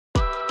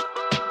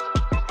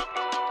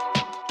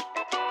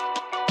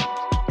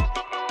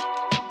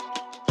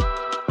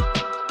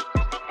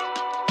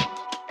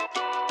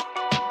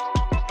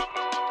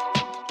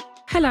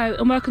Hello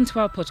and welcome to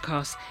our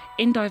podcast,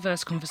 In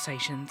Diverse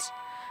Conversations.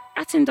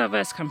 At In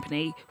Diverse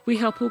Company, we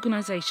help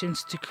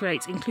organisations to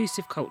create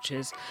inclusive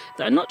cultures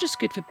that are not just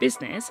good for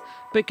business,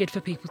 but good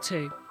for people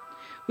too.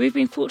 We've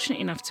been fortunate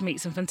enough to meet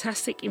some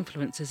fantastic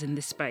influencers in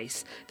this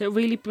space that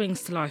really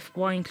brings to life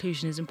why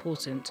inclusion is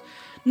important,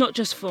 not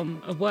just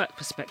from a work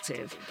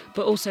perspective,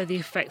 but also the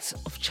effects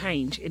of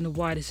change in the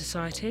wider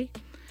society.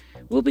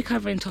 We'll be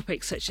covering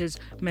topics such as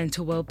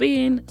mental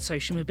well-being,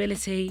 social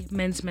mobility,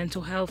 men's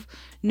mental health,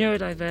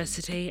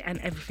 neurodiversity and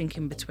everything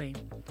in between.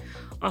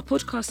 Our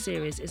podcast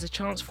series is a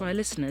chance for our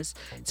listeners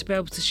to be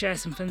able to share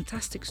some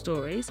fantastic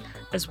stories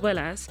as well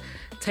as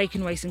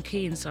taking away some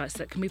key insights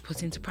that can be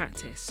put into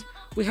practice.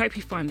 We hope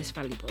you find this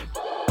valuable.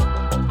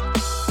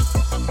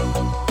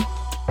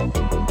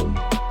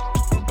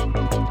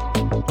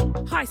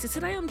 Hi, so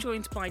today I'm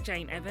joined by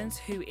Jane Evans,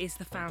 who is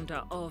the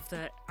founder of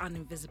the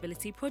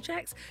Uninvisibility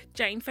Project.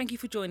 Jane, thank you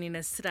for joining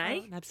us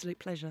today. An absolute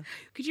pleasure.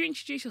 Could you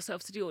introduce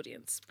yourself to the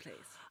audience, please?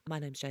 My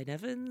name's Jane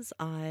Evans.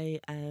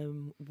 I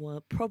am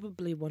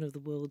probably one of the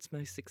world's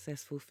most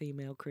successful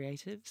female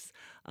creatives.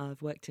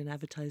 I've worked in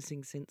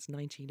advertising since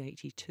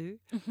 1982.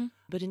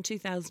 But in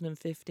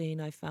 2015,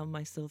 I found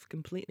myself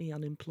completely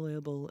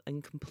unemployable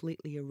and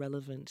completely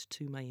irrelevant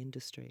to my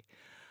industry.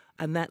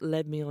 And that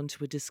led me on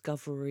to a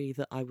discovery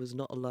that I was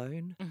not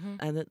alone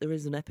and that there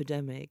is an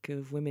epidemic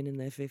of women in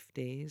their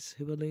 50s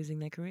who are losing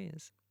their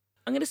careers.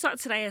 I'm going to start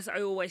today, as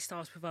I always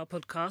start with our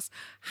podcast.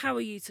 How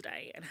are you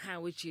today and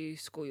how would you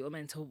score your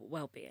mental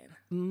well-being?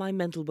 My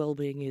mental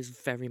well-being is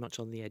very much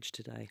on the edge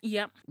today.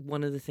 Yep.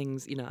 One of the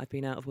things, I've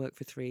been out of work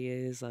for 3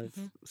 years. I've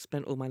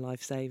spent all my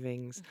life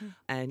savings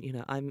and,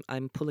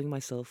 I'm pulling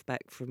myself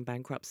back from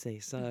bankruptcy.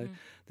 So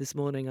this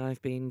morning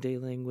I've been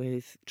dealing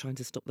with trying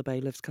to stop the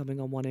bailiffs coming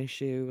on one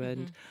issue.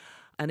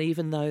 And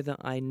even though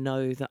that I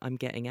know that I'm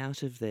getting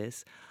out of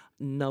this,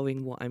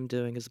 knowing what I'm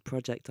doing as a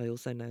project, I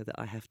also know that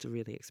I have to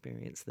really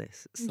experience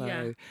this.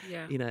 So,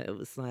 it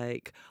was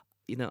like,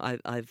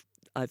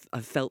 I've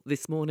felt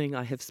this morning,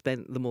 I have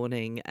spent the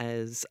morning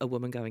as a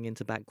woman going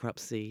into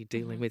bankruptcy,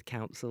 dealing with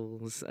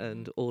councils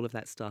and all of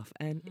that stuff.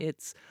 And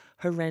it's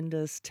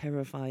horrendous,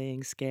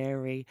 terrifying,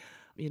 scary,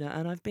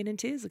 and I've been in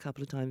tears a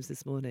couple of times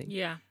this morning.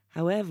 Yeah.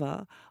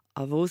 However,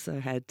 I've also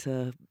had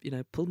to,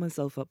 pull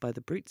myself up by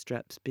the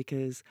bootstraps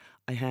because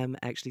I am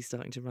actually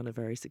starting to run a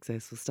very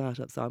successful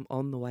startup. So I'm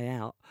on the way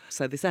out.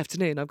 So this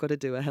afternoon, I've got to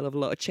do a hell of a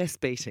lot of chest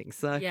beating.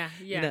 So,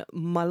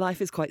 my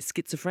life is quite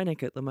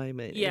schizophrenic at the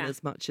moment. Yeah. In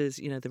as much as,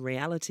 the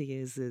reality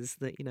is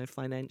that,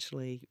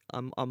 financially,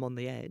 I'm on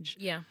the edge.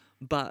 Yeah.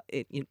 But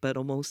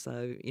I'm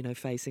also,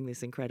 facing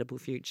this incredible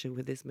future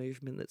with this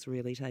movement that's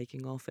really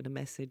taking off and a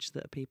message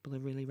that people are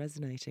really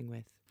resonating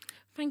with.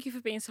 Thank you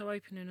for being so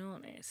open and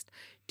honest.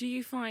 Do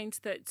you find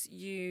that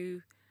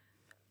you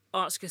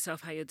ask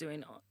yourself how you're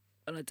doing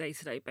on a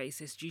day-to-day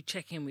basis? Do you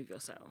check in with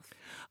yourself?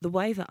 The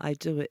way that I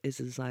do it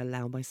is I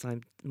allow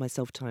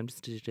myself time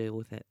to deal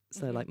with it.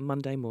 So like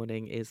Monday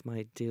morning is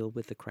my deal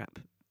with the crap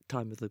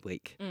time of the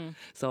week.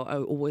 So I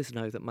always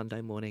know that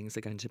Monday mornings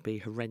are going to be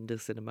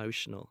horrendous and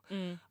emotional.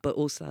 But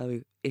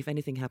also, if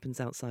anything happens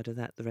outside of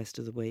that the rest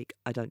of the week,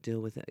 I don't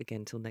deal with it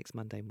again till next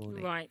Monday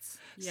morning. Right.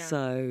 Yeah.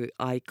 So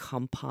I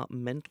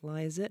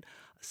compartmentalize it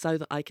so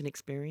that I can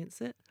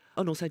experience it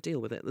and also deal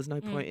with it. There's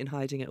no point in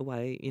hiding it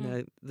away.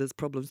 There's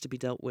problems to be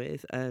dealt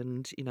with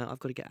and, I've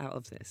got to get out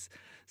of this.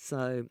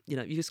 So,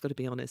 you just got to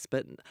be honest.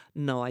 But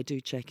no, I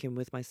do check in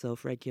with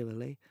myself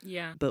regularly.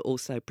 Yeah. But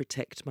also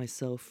protect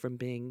myself from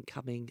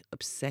becoming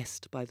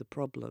obsessed by the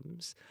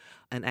problems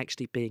and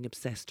actually being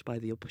obsessed by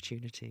the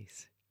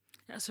opportunities.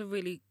 That's a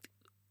really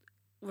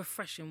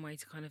refreshing way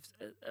to kind of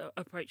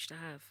approach to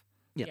have.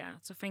 Yeah.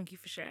 So thank you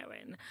for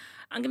sharing.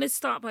 I'm going to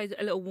start by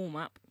a little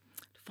warm-up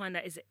to find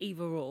out is it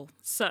either or.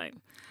 So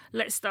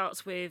let's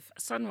start with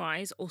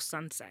sunrise or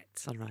sunset.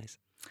 Sunrise.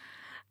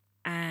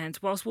 And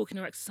whilst walking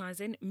or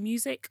exercising,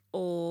 music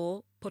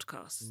or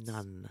podcasts?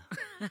 None.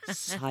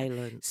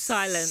 Silence.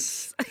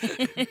 Silence.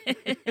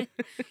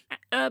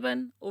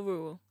 Urban or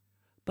rural?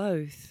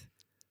 Both.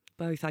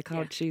 I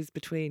can't choose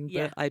between,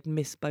 but I'd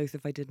miss both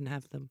if I didn't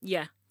have them.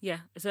 Yeah.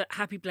 It's a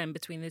happy blend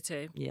between the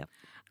two. Yeah.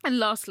 And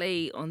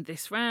lastly, on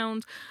this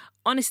round,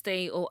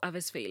 honesty or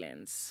others'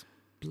 feelings?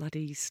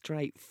 Bloody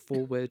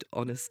straightforward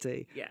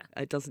honesty. Yeah.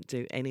 It doesn't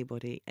do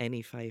anybody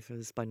any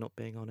favours by not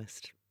being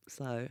honest.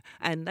 So,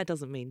 and that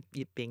doesn't mean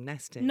you being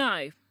nasty.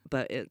 No.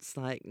 But it's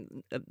like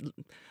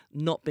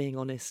not being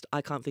honest.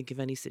 I can't think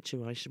of any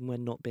situation where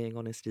not being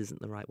honest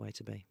isn't the right way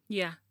to be.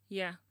 Yeah.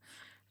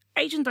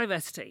 Age and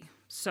diversity.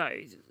 So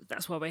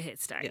that's why we're here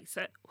today. Yeah.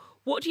 So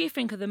what do you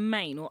think are the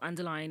main or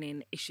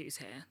underlying issues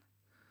here?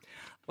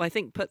 Well, I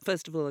think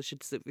first of all, I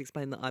should sort of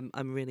explain that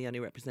I'm really only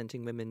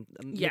representing women,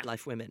 Yeah.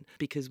 midlife women,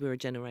 because we're a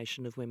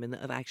generation of women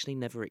that have actually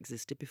never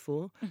existed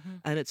before, Mm-hmm.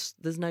 and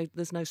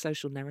there's no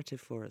social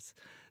narrative for us.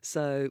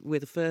 So we're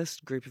the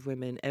first group of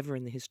women ever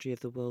in the history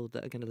of the world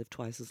that are going to live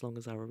twice as long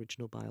as our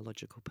original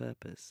biological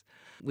purpose.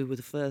 We were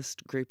the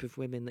first group of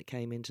women that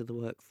came into the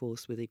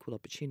workforce with equal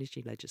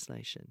opportunity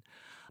legislation.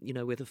 You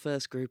know, we're the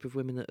first group of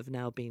women that have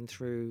now been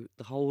through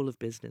the whole of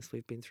business.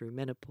 We've been through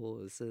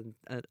menopause and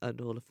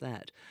all of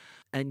that.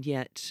 And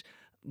yet,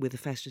 we're the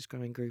fastest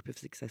growing group of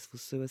successful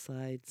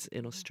suicides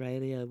in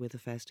Australia. We're the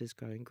fastest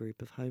growing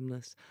group of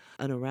homeless.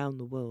 And around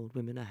the world,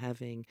 women are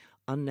having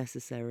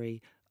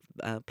unnecessary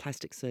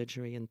plastic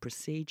surgery and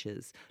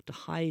procedures to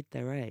hide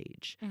their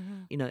age.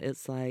 Mm-hmm. You know,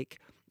 it's like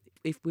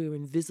if we're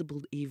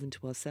invisible even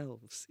to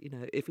ourselves, you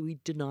know, if we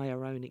deny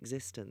our own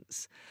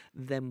existence,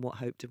 then what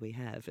hope do we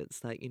have?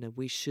 It's like, you know,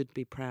 we should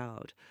be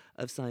proud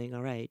of saying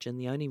our age. And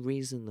the only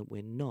reason that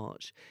we're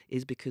not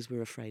is because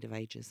we're afraid of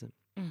ageism.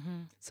 Mm-hmm.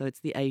 So it's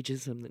the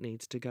ageism that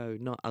needs to go,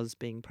 not us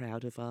being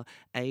proud of our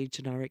age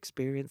and our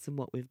experience and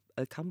what we've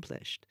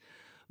accomplished.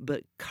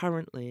 But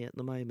currently, at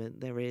the moment,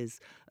 there is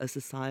a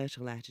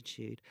societal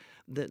attitude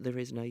that there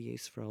is no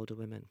use for older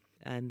women,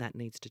 and that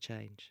needs to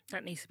change.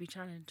 That needs to be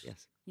challenged.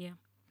 Yes. Yeah.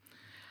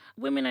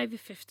 Women over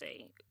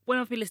 50, when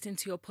I've been listening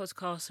to your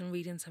podcast and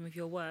reading some of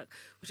your work,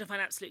 which I find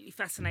absolutely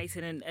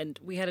fascinating, and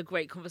we had a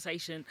great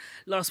conversation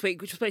last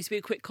week, which was supposed to be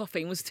a quick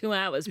coffee and was 2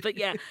 hours. But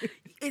yeah,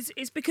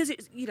 it's because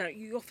it's, you know,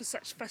 you offer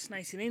such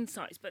fascinating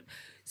insights, but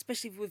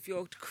especially with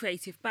your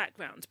creative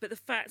background. But the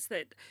fact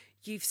that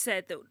you've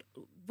said that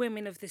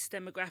women of this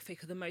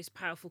demographic are the most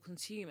powerful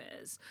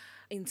consumers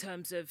in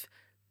terms of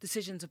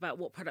decisions about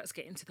what products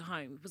get into the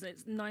home. Wasn't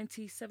it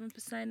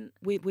 97%?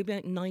 We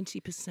make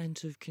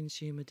 90% of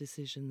consumer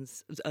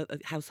decisions,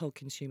 household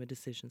consumer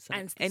decisions. So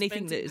And the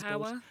anything that spending is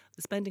power?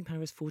 the spending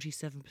power is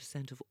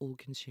 47% of all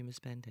consumer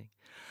spending,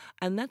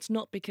 and that's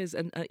not because,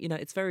 and you know,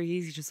 it's very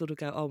easy to sort of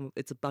go, oh,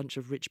 it's a bunch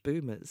of rich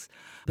boomers,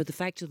 but the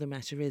fact of the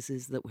matter is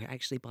that we're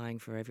actually buying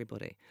for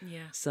everybody.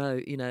 Yeah.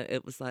 So, you know,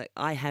 it was like,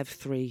 I have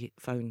 3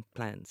 phone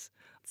plans.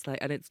 It's like,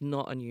 and it's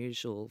not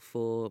unusual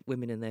for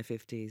women in their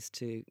 50s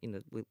to, you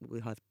know,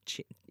 we have,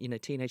 you know,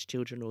 teenage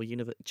children or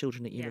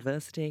children at Yeah.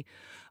 university.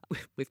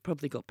 We've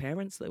probably got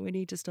parents that we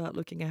need to start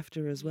looking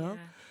after as well.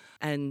 Yeah.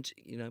 And,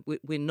 you know,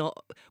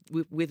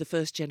 we're the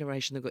first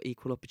generation that got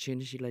equal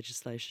opportunity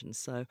legislation.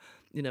 So,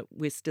 you know,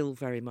 we're still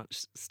very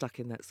much stuck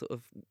in that sort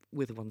of,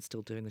 we're the ones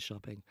still doing the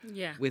shopping.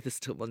 Yeah. We're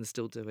the ones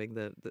still doing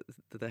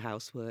the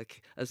housework.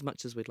 As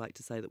much as we'd like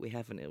to say that we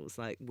haven't, it was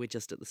like we're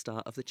just at the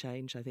start of the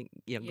change. I think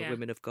younger Yeah.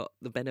 women have got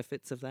the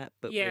benefits of that,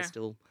 but Yeah.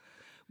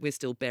 we're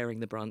still bearing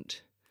the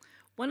brunt.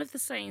 One of the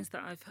sayings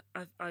that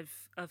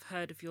I've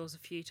heard of yours a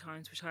few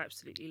times, which I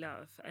absolutely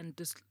love, and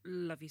just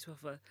love you to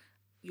offer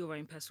your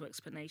own personal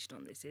explanation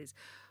on this, is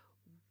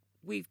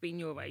we've been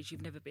your age,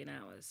 you've never been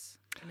ours,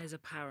 and there's a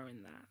power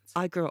in that.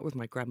 I grew up with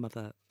my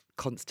grandmother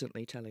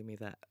constantly telling me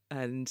that,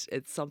 and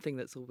it's something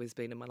that's always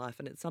been in my life,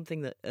 and it's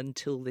something that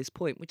until this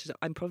point, which is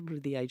I'm probably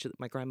the age that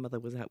my grandmother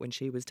was at when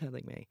she was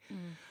telling me.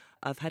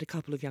 I've had a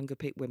couple of younger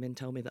women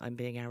tell me that I'm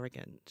being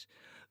arrogant,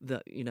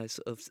 that, you know,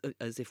 sort of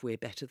as if we're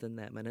better than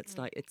them, and it's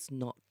like,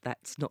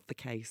 that's not the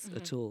case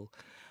at all.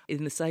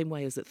 In the same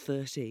way as at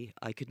 30,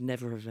 I could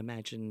never have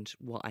imagined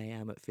what I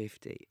am at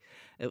 50.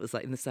 It was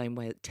like in the same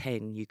way at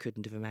 10, you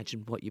couldn't have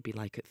imagined what you'd be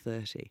like at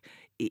 30.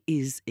 It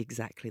is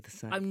exactly the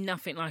same. I'm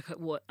nothing like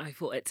what I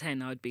thought at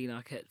 10 I'd be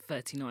like at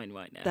 39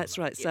 right now. That's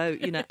right. So,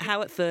 you know,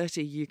 how at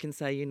 30 you can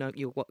say, you know,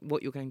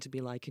 what you're going to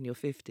be like in your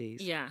 50s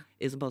Yeah.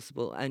 is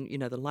impossible. And, you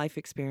know, the life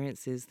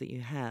experiences that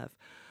you have.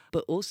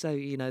 But also,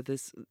 you know,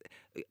 there's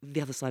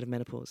the other side of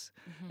menopause.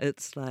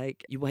 It's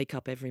like you wake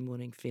up every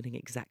morning feeling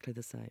exactly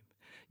the same.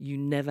 You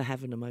never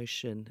have an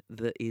emotion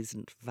that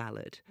isn't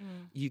valid.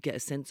 You get a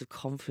sense of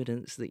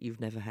confidence that you've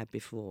never had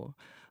before.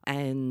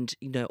 And,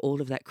 you know,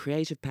 all of that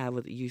creative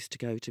power that used to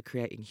go to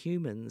creating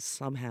humans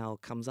somehow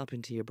comes up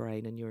into your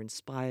brain and you're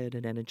inspired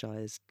and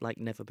energized like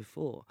never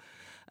before.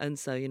 And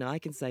so, you know, I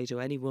can say to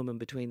any woman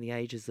between the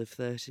ages of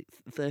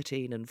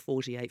 13 and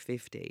 48,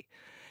 50,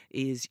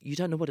 is you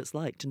don't know what it's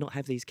like to not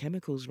have these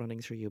chemicals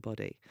running through your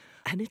body.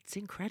 And it's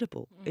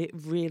incredible. It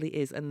really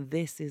is. And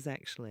this is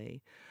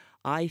actually,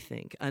 I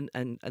think, and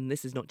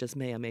this is not just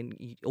me, I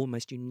mean,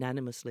 almost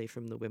unanimously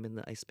from the women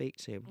that I speak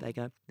to, they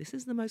go, this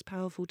is the most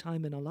powerful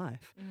time in our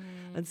life.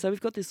 And so we've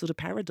got this sort of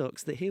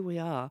paradox that here we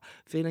are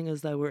feeling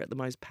as though we're at the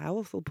most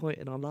powerful point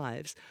in our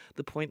lives,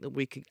 the point that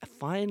we could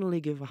finally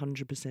give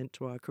 100%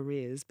 to our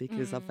careers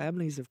because our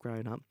families have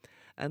grown up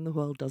and the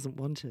world doesn't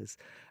want us.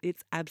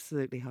 It's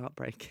absolutely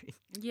heartbreaking.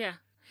 Yeah.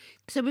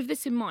 So with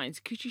this in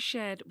mind, could you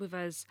share with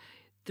us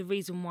the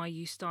reason why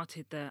you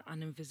started the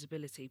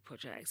Uninvisibility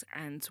Project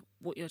and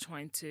what you're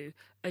trying to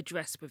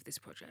address with this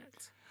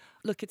project?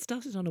 Look, it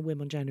started on a whim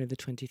on January the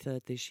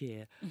 23rd this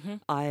year.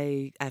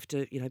 I,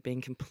 after, you know,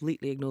 being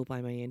completely ignored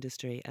by my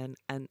industry and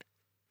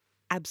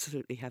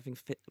absolutely having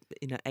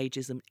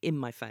ageism in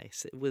my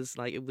face. It was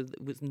like it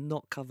was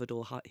not covered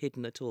or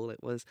hidden at all.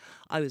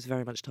 I was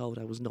very much told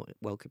I was not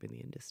welcome in the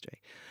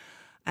industry.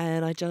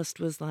 And I just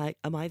was like,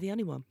 am I the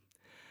only one?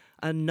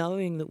 And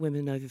knowing that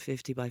women over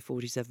 50 buy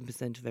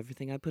 47% of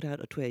everything, I put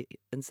out a tweet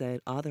and said,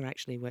 are there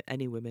actually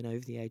any women over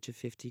the age of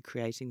 50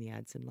 creating the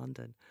ads in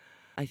London?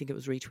 I think it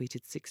was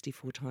retweeted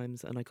 64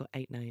 times and I got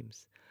 8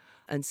 names.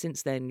 And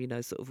since then,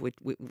 sort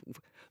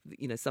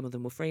of, some of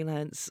them were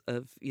freelance.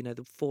 Of,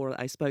 the 4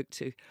 I spoke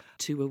to,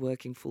 2 were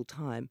working full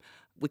time.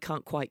 We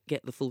can't quite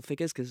get the full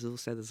figures because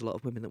also there's a lot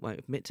of women that won't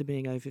admit to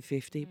being over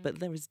 50, but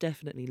there is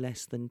definitely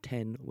less than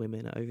 10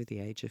 women over the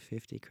age of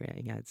 50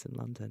 creating ads in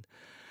London.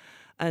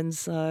 And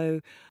so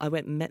I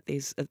went and met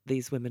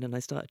these women and I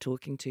started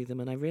talking to them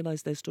and I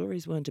realised their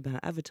stories weren't about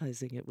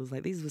advertising. It was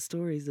like these were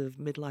stories of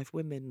midlife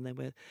women. They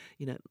were,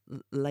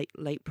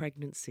 late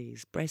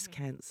pregnancies, breast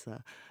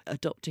cancer,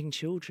 adopting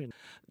children,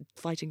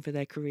 fighting for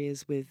their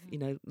careers with,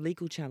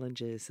 legal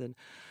challenges.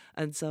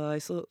 And so I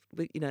thought,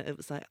 it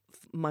was like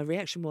my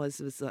reaction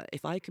was like,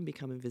 if I can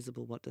become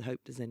invisible, what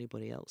hope does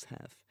anybody else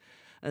have?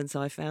 And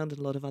so I found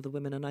a lot of other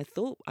women, and I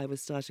thought I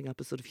was starting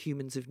up a sort of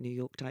Humans of New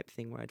York type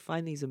thing where I'd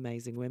find these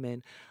amazing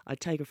women,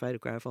 I'd take a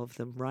photograph of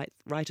them,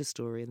 write a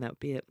story, and that would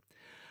be it.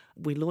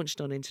 We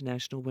launched on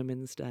International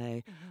Women's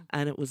Day,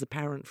 and it was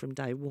apparent from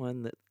day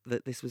one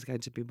that this was going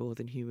to be more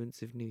than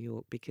Humans of New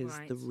York because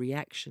the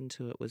reaction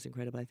to it was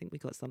incredible. I think we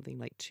got something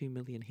like 2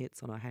 million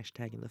hits on our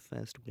hashtag in the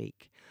first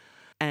week.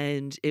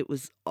 And it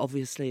was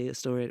obviously a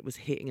story that was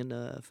hitting a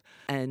nerve.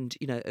 And,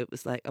 it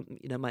was like,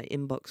 my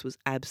inbox was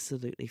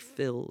absolutely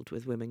filled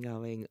with women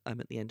going,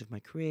 I'm at the end of my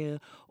career,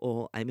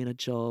 or I'm in a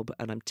job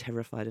and I'm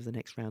terrified of the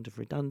next round of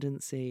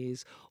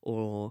redundancies.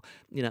 Or,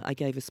 I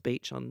gave a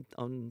speech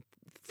on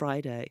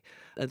Friday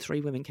and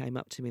 3 women came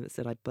up to me that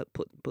said I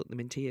put them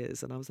in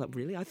tears. And I was like,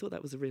 really? I thought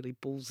that was a really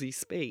ballsy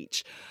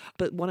speech.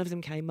 But one of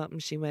them came up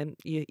and she went,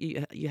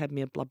 you had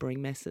me a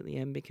blubbering mess at the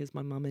end because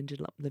my mum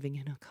ended up living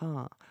in her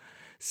car.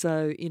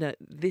 So,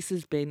 this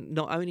has been,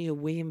 not only are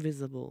we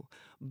invisible,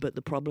 but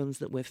the problems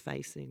that we're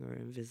facing are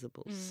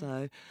invisible.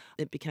 So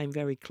it became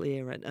very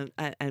clear.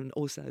 And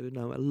also,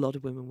 a lot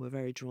of women were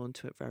very drawn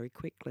to it very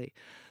quickly.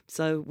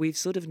 So we've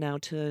sort of now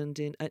turned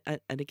in,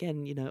 and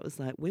again, it was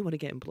like, we want to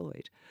get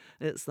employed.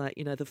 It's like,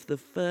 the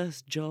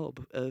first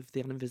job of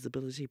the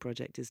Uninvisibility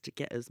Project is to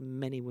get as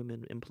many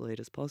women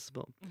employed as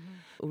possible.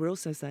 We're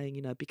also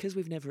saying, because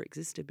we've never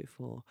existed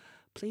before,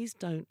 please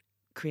don't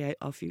create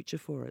our future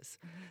for us.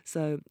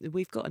 So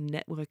we've got a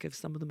network of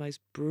some of the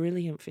most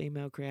brilliant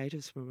female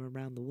creatives from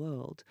around the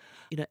world,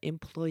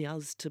 employ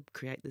us to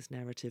create this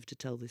narrative, to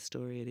tell this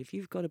story. And if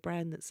you've got a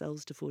brand that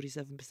sells to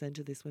 47%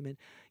 of this women,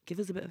 give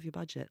us a bit of your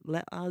budget.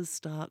 Let us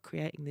start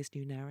creating this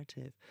new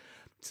narrative.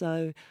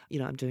 So,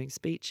 I'm doing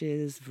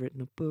speeches, I've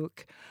written a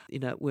book,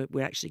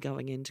 we're actually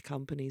going into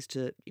companies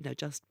to,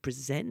 just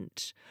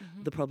present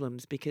the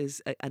problems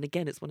because, and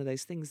again, it's one of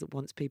those things that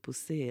once people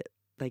see it,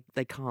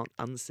 they can't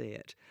unsee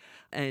it.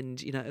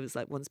 And, it was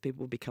like once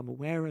people become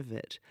aware of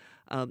it,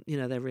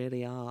 they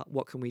really are,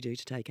 what can we do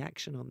to take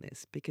action on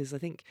this? Because I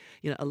think,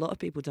 a lot of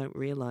people don't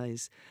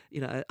realise,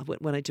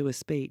 when I do a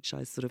speech,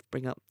 I sort of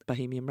bring up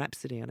Bohemian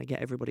Rhapsody and I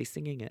get everybody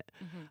singing it.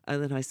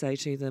 And then I say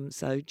to them,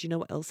 so do you know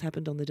what else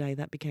happened on the day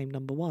that became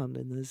number 1?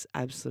 And there's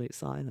absolute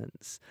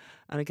silence.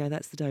 And I go,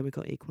 that's the day we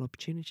got equal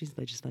opportunities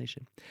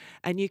legislation.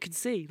 And you can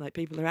see, like,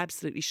 people are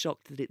absolutely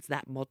shocked that it's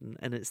that modern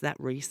and it's that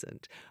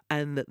recent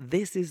and that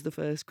this is the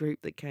first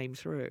group that came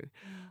through.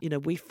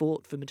 We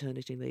fought for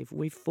maternity leave.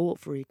 We fought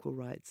for equal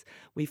rights.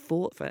 We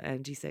fought for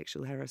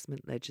anti-sexual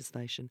harassment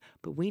legislation,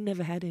 but we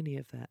never had any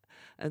of that.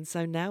 And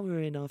so now we're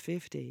in our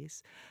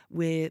 50s,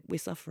 we're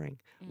suffering.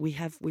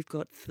 We've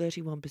got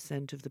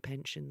 31% of the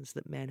pensions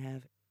that men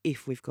have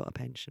if we've got a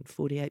pension.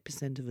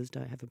 48% of us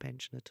don't have a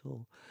pension at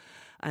all.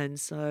 And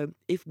so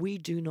if we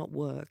do not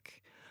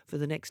work for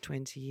the next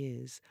 20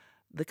 years,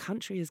 the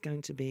country is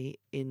going to be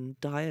in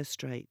dire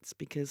straits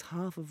because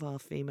half of our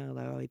female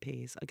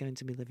OAPs are going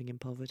to be living in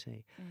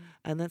poverty.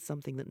 And that's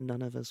something that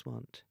none of us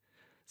want.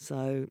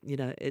 So,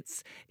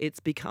 it's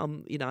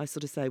become, I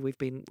sort of say we've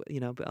been,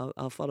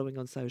 our following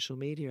on social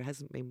media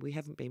we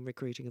haven't been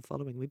recruiting a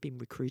following, we've been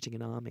recruiting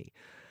an army.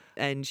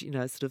 And,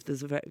 sort of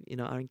there's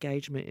our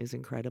engagement is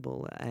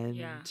incredible.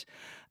 And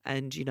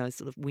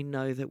sort of we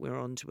know that we're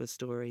onto a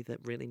story that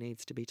really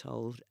needs to be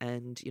told.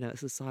 And, a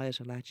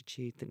societal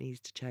attitude that needs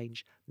to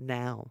change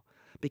now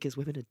because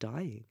women are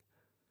dying.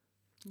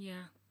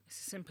 Yeah, it's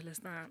as simple as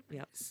that.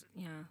 Yep.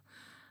 Yeah.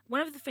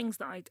 One of the things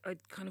that I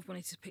kind of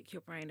wanted to pick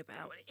your brain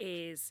about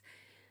is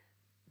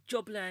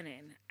job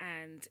learning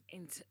and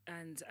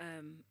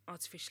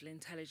artificial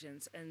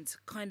intelligence and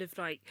kind of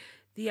like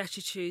the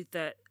attitude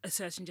that a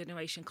certain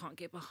generation can't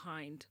get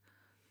behind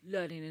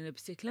learning in a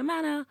particular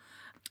manner,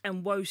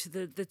 and woe to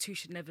the two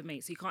should never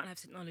meet. So you can't have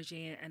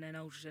technology and an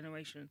older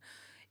generation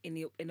in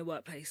the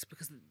workplace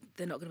because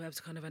they're not going to be able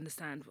to kind of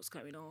understand what's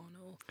going on.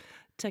 Or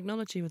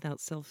technology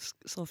without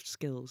soft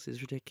skills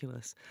is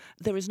ridiculous.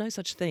 There is no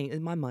such thing,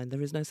 in my mind,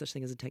 there is no such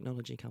thing as a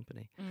technology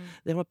company.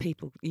 There are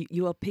people.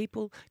 You are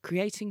people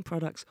creating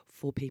products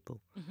for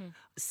people.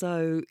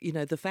 So,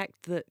 the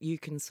fact that you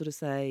can sort of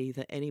say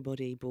that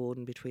anybody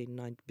born before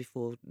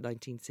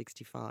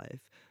 1965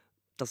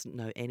 doesn't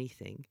know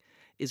anything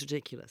is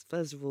ridiculous.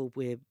 First of all,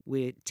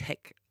 we're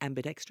tech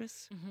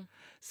ambidextrous.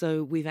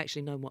 So we've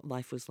actually known what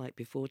life was like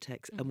before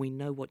tech, and we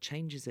know what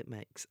changes it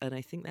makes. And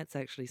I think that's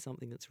actually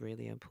something that's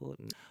really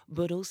important.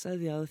 But also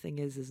the other thing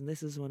is and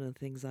this is one of the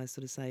things I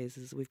sort of say,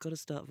 is we've got to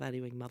start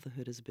valuing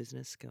motherhood as a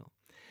business skill.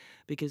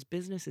 Because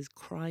business is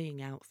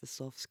crying out for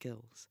soft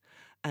skills.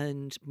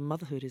 And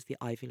motherhood is the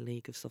Ivy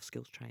League of soft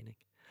skills training.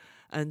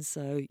 And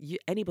so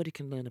anybody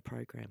can learn a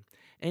program.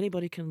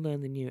 Anybody can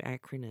learn the new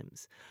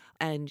acronyms.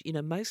 And,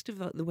 most of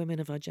the women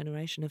of our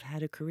generation have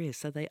had a career,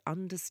 so they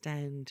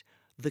understand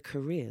the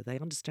career, they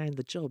understand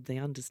the job, they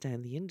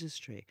understand the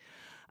industry.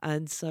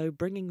 And so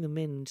bringing them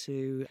in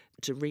to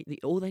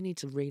all they need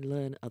to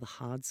relearn are the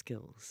hard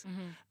skills.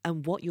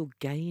 And what you'll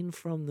gain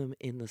from them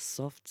in the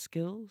soft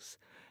skills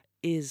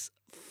is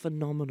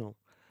phenomenal.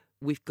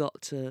 We've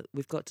got to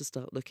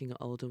start looking at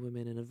older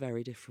women in a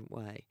very different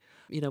way.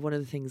 One of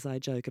the things I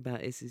joke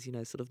about is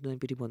sort of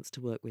nobody wants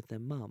to work with their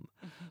mum.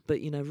 But,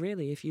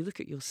 really, if you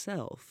look at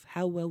yourself,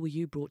 how well were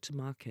you brought to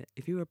market?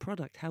 If you were a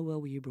product, how well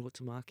were you brought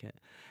to market?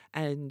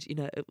 And,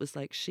 it was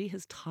like she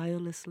has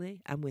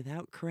tirelessly and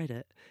without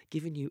credit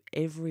given you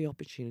every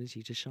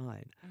opportunity to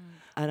shine.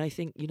 And I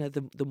think,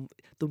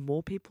 the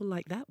more people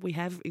like that we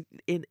have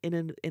in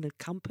a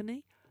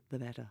company, the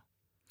better.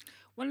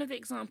 One of the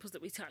examples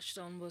that we touched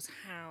on was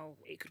how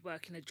it could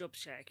work in a job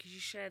share. Could you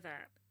share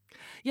that?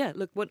 Yeah,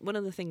 look, one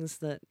of the things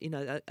that,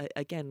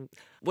 again,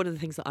 one of the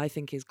things that I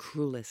think is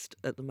cruelest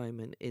at the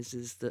moment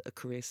is that a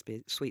career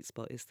sweet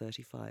spot is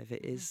 35.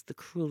 It is the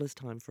cruelest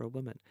time for a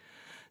woman.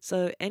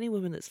 So any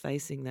woman that's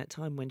facing that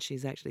time when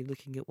she's actually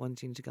looking at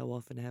wanting to go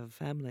off and have a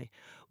family,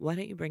 why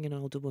don't you bring an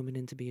older woman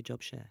in to be a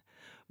job share?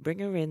 Bring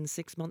her in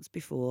 6 months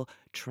before,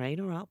 train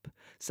her up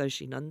so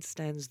she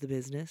understands the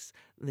business,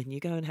 then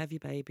you go and have your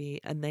baby,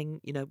 and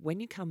then,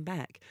 when you come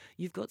back,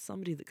 you've got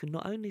somebody that can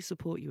not only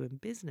support you in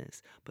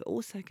business, but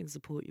also can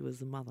support you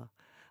as a mother.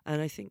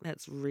 And I think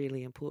that's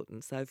really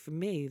important. So for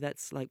me,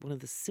 that's like one of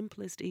the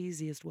simplest,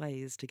 easiest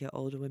ways to get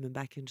older women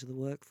back into the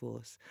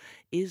workforce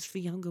is for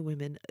younger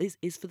women,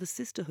 is for the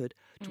sisterhood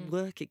to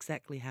work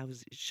exactly how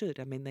it should.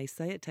 I mean, they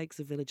say it takes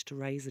a village to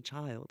raise a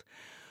child.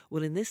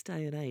 Well, in this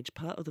day and age,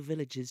 part of the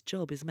village's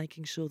job is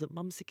making sure that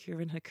mum's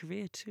secure in her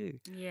career too.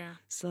 Yeah.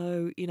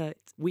 So,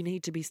 we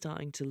need to be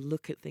starting to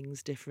look at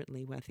things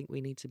differently. I think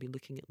we need to be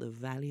looking at the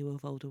value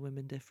of older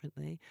women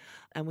differently.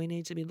 And we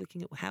need to be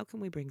looking at how can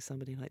we bring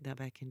somebody like that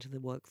back into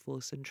the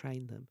workforce and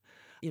train them.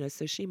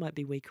 So she might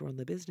be weaker on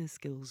the business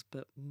skills,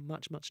 but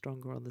much, much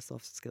stronger on the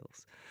soft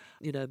skills.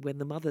 When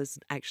the mother's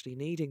actually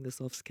needing the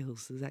soft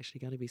skills, there's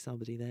actually going to be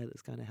somebody there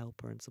that's going to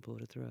help her and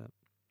support her through it.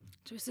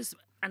 So it's just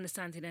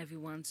understanding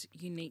everyone's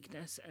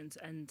uniqueness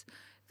and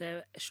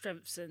their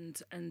strengths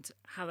and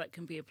how that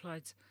can be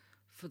applied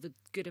for the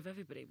good of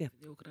everybody within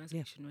the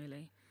organisation,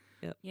 really.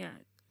 Yeah.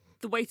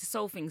 The way to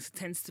solve things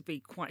tends to be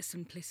quite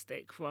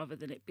simplistic rather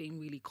than it being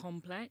really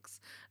complex,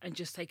 and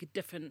just take a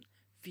different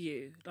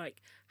view,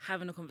 like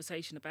having a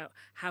conversation about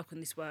how can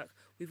this work?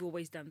 We've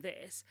always done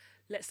this.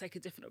 Let's take a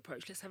different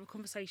approach. Let's have a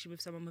conversation with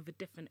someone with a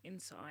different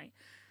insight.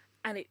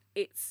 And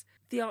it's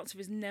the answer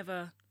is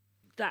never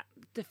that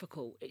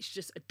difficult. It's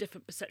just a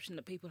different perception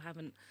that people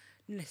haven't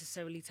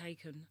necessarily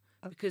taken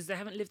because they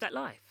haven't lived that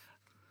life.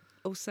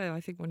 Also, I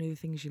think one of the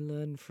things you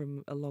learn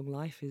from a long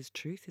life is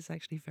truth is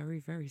actually very,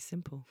 very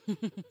simple.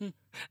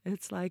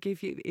 It's like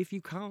if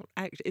you can't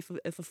act, if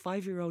a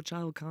 5-year-old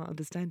child can't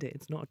understand it,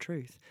 it's not a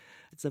truth.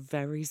 It's a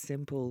very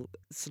simple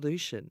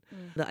solution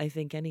that I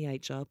think any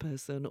HR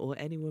person or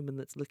any woman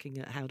that's looking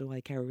at how do I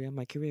carry on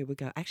my career would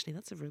go, actually,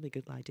 that's a really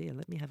good idea.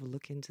 Let me have a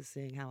look into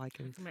seeing how I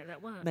can make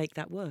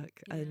that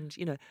work. Yeah.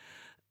 And,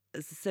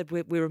 as I said,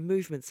 we're a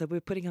movement, so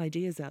we're putting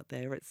ideas out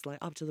there. It's like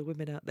up to the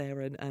women out there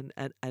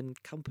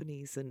and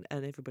companies and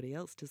everybody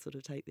else to sort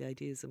of take the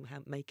ideas and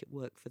make it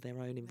work for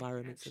their own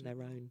environments and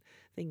their own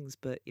things.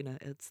 But,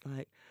 it's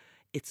like,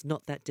 it's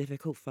not that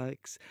difficult,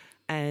 folks.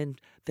 And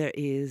there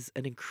is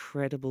an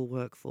incredible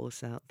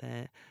workforce out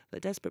there that are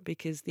desperate,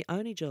 because the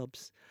only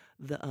jobs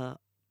that are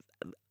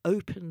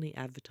openly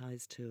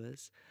advertised to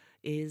us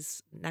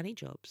is nanny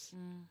jobs.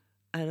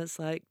 And it's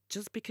like,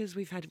 just because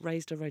we've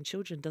raised our own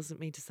children doesn't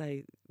mean to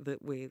say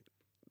that we're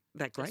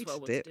that great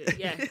at it.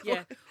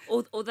 Yeah.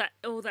 Or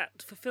that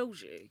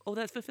fulfills you. Or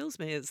that fulfills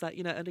me. It's like,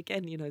 and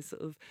again,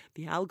 sort of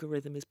the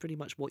algorithm is pretty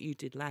much what you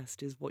did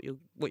last is what you're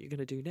going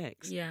to do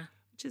next. Yeah.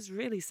 Which is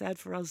really sad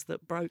for us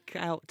that broke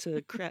out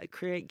to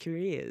create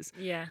careers.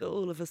 Yeah. That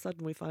all of a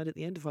sudden we find at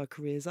the end of our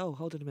careers, oh,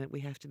 hold on a minute, we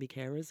have to be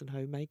carers and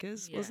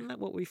homemakers. Yeah. Wasn't that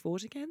what we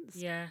fought against?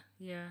 Yeah.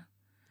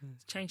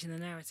 It's changing the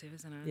narrative,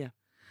 isn't it? Yeah.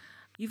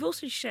 You've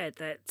also shared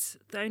that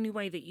the only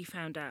way that you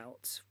found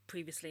out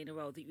previously in a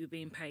role that you were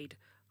being paid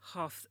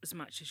half as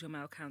much as your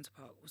male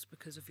counterpart was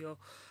because of your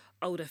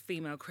older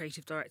female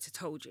creative director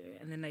told you,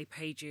 and then they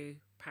paid you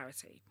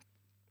parity.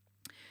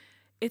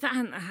 If that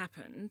hadn't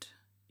happened,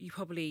 you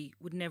probably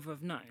would never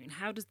have known.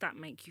 How does that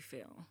make you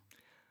feel?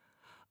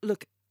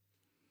 Look,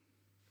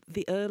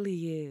 the early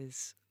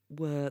years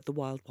were the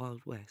wild,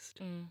 wild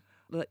west.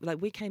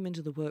 like we came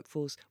into the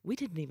workforce, we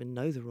didn't even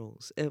know the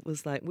rules. It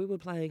was like we were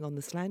playing on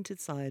the slanted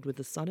side with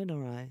the sun in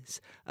our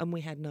eyes, and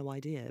we had no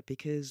idea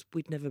because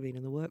we'd never been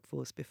in the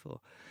workforce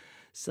before.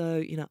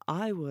 So,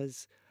 I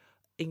was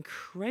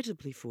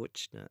incredibly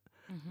fortunate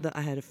that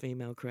I had a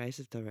female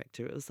creative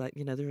director. It was like,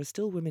 there are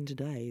still women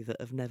today that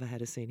have never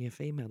had a senior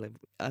female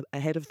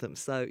ahead of them.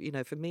 So,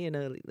 for me in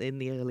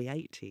the early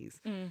 80s,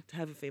 to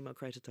have a female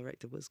creative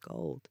director was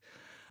gold.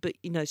 But,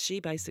 she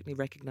basically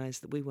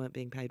recognised that we weren't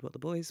being paid what the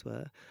boys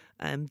were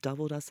and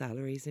doubled our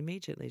salaries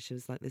immediately. She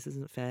was like, this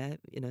isn't fair.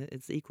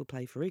 It's equal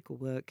pay for equal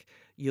work.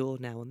 You're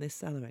now on this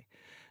salary.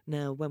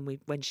 Now,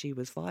 when she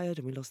was fired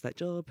and we lost that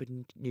job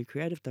and new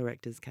creative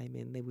directors came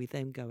in, then we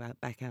go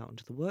back out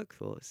into the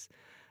workforce.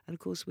 And, of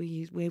course,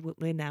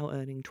 we're now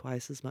earning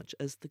twice as much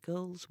as the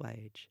girls'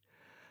 wage.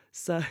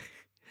 So...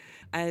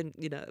 And,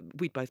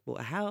 we'd both bought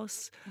a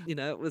house.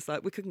 It was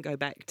like we couldn't go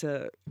back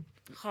to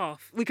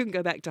half. We couldn't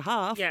go back to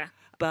half. Yeah.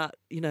 But,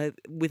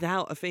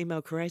 without a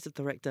female creative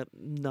director,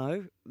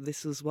 no,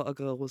 this was what a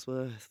girl was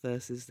worth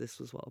versus this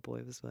was what a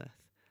boy was worth.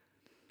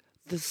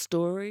 The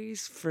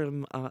stories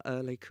from our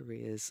early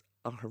careers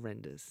are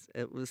horrendous.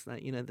 It was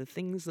like, the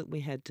things that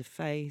we had to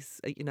face.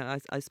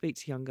 I speak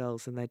to young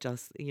girls and they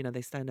just,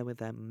 they stand there with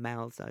their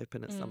mouths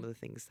open at some of the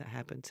things that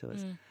happened to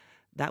us.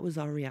 That was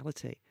our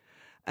reality.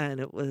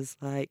 And it was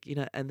like,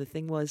 and the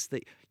thing was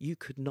that you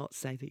could not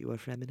say that you were a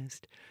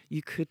feminist.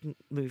 You couldn't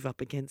move up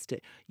against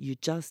it. You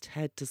just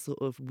had to sort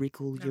of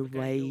wriggle your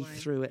way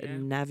through it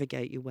and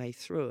navigate your way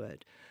through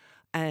it.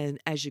 And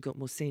as you got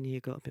more senior, you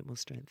got a bit more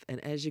strength.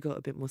 And as you got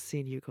a bit more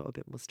senior, you got a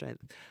bit more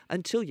strength.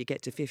 Until you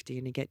get to 50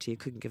 and you get to you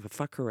couldn't give a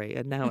fuckery.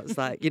 And now it's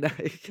like,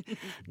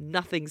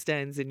 nothing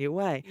stands in your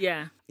way.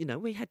 Yeah.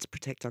 We had to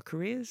protect our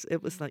careers.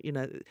 It was like,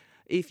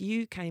 if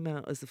you came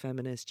out as a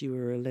feminist, you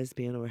were a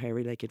lesbian or a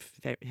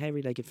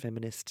hairy-legged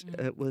feminist.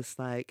 It was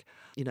like,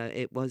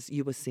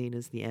 you were seen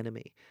as the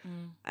enemy.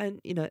 And,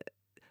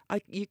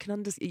 you can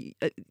understand,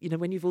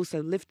 when you've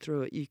also lived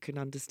through it, you can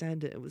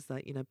understand it. It was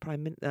like,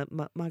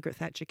 Margaret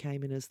Thatcher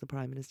came in as the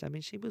Prime Minister. I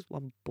mean, she was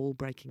one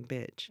ball-breaking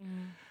bitch.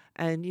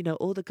 And,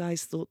 all the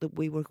guys thought that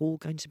we were all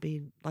going to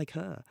be like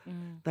her.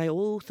 They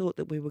all thought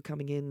that we were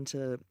coming in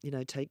to,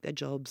 take their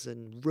jobs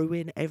and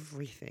ruin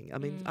everything. I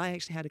mean, I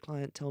actually had a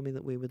client tell me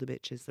that we were the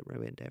bitches that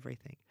ruined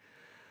everything.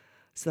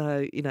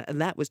 So, and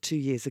that was 2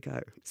 years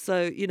ago.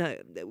 So,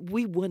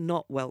 we were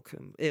not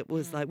welcome. It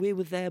was like we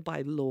were there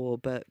by law,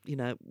 but,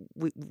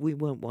 we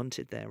weren't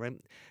wanted there.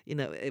 And,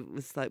 it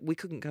was like we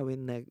couldn't go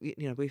in there.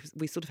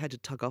 We sort of had to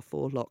tug our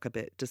forelock a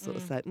bit to sort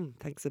of say,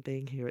 thanks for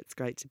being here. It's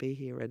great to be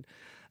here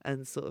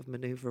and sort of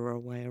maneuver our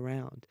way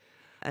around.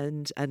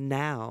 And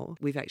now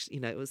we've actually,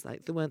 it was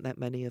like there weren't that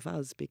many of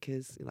us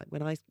because like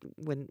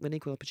when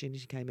Equal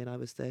Opportunity came in, I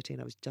was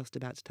 13. I was just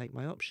about to take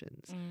my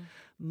options.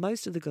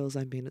 Most of the girls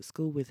I've been at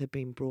school with have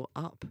been brought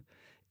up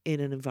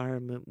in an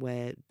environment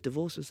where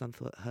divorce was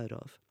unheard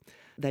of.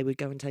 They would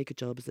go and take a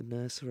job as a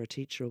nurse or a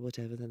teacher or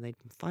whatever, then they'd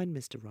find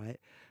Mr. Right,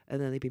 and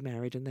then they'd be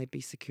married and they'd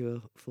be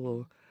secure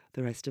for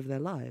the rest of their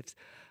lives.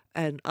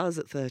 And us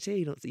at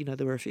 13,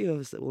 there were a few of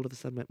us that all of a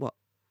sudden went, what?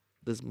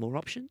 There's more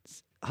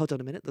options? Hold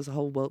on a minute, there's a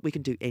whole world, we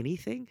can do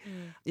anything.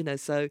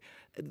 So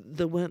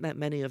there weren't that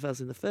many of us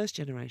in the first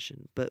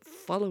generation, but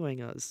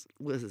following us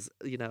was,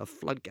 a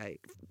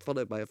floodgate,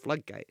 followed by a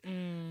floodgate.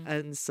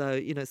 And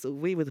so, so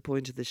we were the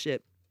point of the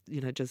ship,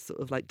 just sort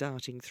of like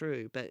darting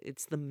through, but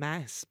it's the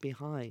mass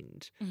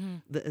behind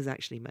that has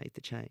actually made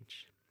the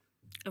change.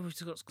 And we've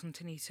just got to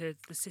continue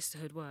the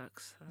sisterhood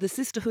works. The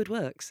sisterhood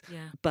works.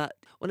 Yeah. But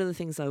one of the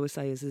things I always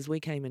say is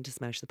we came in to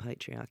smash the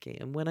patriarchy.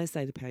 And when I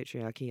say the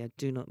patriarchy, I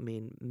do not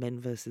mean men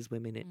versus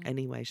women in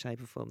any way,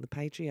 shape or form. The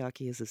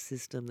patriarchy is a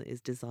system that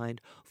is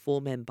designed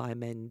for men by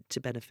men to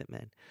benefit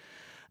men.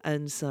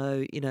 And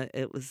so,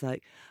 it was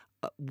like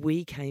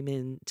we came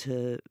in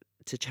to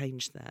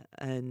change that,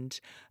 and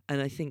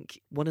I think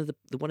one of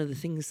the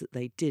things that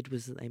they did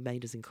was that they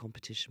made us in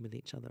competition with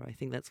each other. I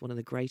think that's one of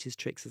the greatest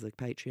tricks of the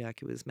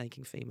patriarchy, was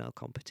making female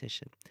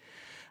competition.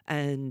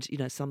 And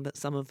some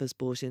of us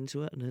bought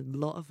into it, and a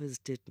lot of us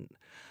didn't,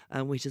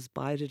 and we just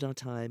bided our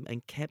time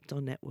and kept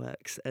our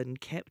networks and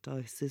kept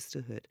our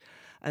sisterhood.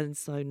 And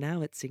so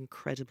now it's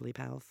incredibly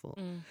powerful.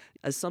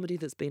 As somebody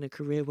that's been a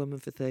career woman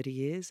for 30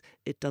 years,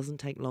 it doesn't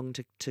take long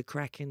to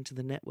crack into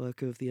the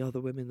network of the other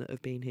women that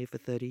have been here for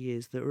 30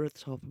 years that are at the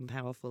top and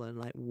powerful, and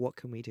like, what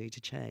can we do to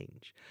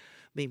change?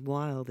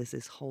 Meanwhile, there's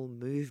this whole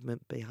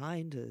movement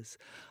behind us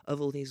of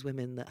all these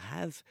women that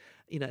have,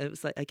 it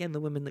was like, again,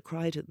 the woman that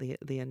cried at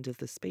the end of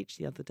the speech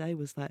the other day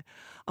was like,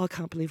 oh, I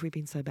can't believe we've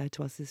been so bad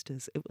to our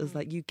sisters. It was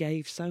like, you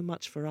gave so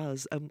much for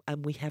us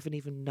and we haven't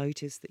even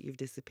noticed that you've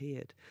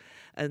disappeared.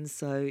 And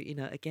so,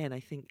 again, I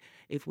think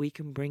if we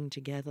can bring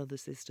together the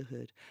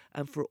sisterhood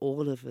and for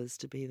all of us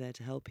to be there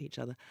to help each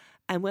other.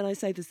 And when I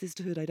say the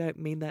sisterhood, I don't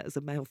mean that as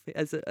a male,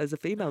 as a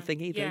female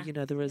thing either.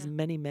 Yeah. There are as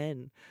many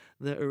men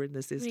that are in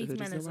the sisterhood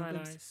men as as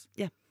women. allies.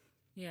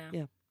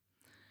 Yeah.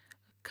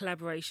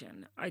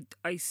 Collaboration. I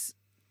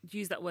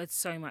use that word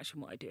so much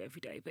in what I do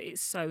every day, but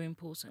it's so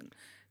important.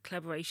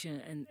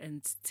 Collaboration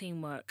and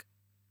teamwork.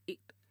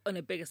 on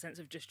a bigger sense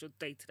of just your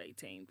day-to-day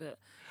team. But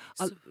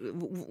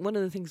one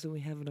of the things that we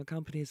have in our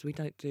company is we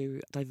don't do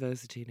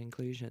diversity and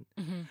inclusion.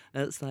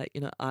 It's like,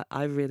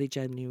 I really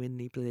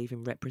genuinely believe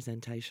in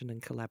representation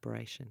and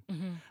collaboration.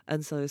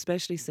 And so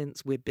especially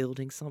since we're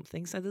building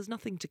something, so there's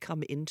nothing to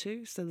come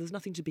into, so there's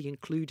nothing to be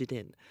included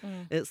in.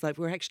 It's like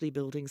we're actually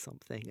building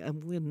something,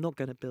 and we're not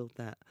going to build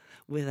that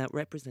without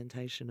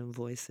representation and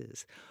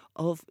voices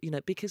of,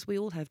 because we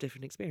all have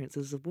different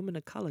experiences. As a woman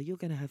of colour, you're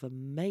going to have a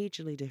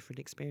majorly different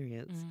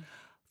experience.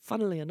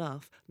 Funnily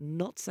enough,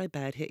 not so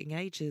bad hitting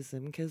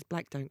ageism because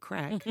black don't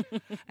crack.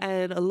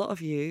 And a lot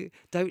of you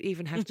don't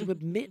even have to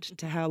admit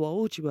to how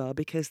old you are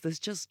because there's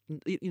just,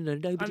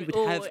 nobody would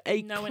have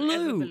a clue. No one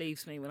ever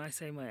believes me when I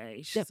say my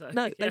age. Yeah, So.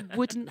 No, they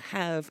wouldn't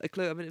have a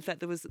clue. I mean, in fact,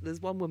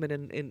 there's one woman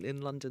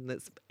in London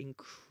that's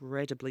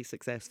incredibly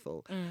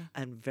successful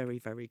and very,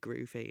 very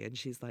groovy. And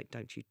she's like,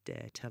 don't you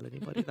dare tell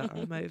anybody that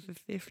I'm over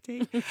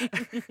 50.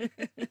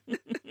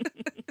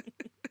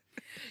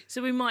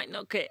 So we might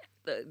not get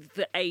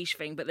the age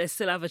thing, but there's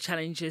still other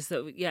challenges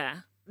that,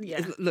 yeah.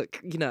 Look,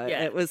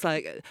 it was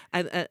like,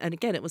 and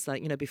again, it was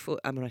like, before,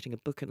 I'm writing a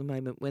book at the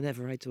moment,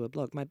 whenever I do a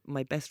blog,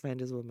 my best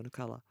friend is a woman of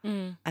colour.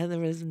 And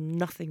there is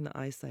nothing that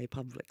I say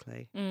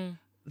publicly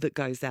that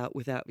goes out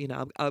without,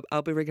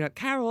 I'll be ringing up,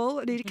 Carol,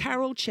 I need a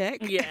Carol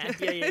check. Yeah.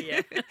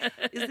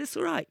 Is this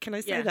all right? Can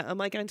I say that?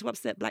 Am I going to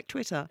upset Black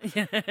Twitter?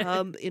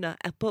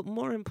 But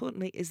more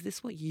importantly, is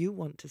this what you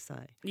want to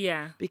say?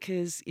 Yeah.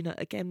 Because,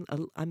 again,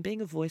 I'm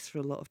being a voice for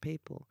a lot of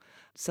people.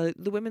 So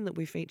the women that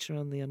we feature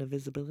on the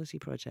Visibility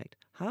Project,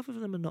 half of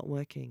them are not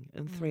working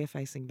and 3 are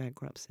facing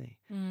bankruptcy.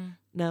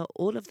 Now,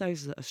 all of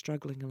those that are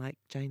struggling are like,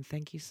 Jane,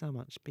 thank you so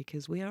much,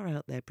 because we are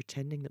out there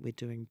pretending that we're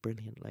doing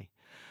brilliantly.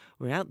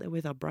 We're out there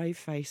with our brave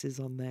faces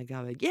on there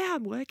going, yeah,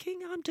 I'm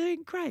working, I'm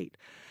doing great.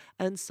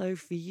 And so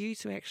for you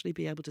to actually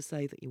be able to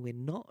say that we're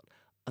not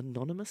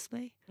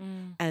anonymously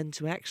and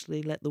to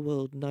actually let the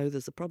world know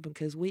there's a problem,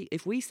 because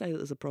if we say that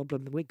there's a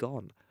problem, then we're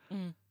gone.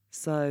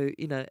 So,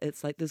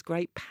 it's like there's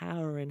great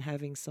power in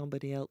having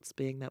somebody else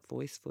being that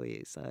voice for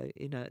you. So,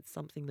 it's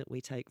something that we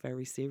take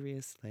very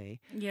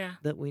seriously. Yeah.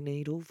 That we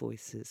need all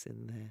voices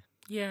in there.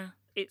 Yeah.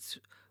 It's,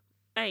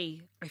 I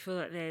feel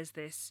like there's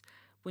this,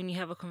 when you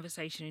have a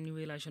conversation and you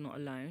realise you're not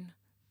alone,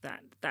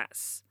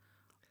 that's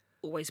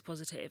always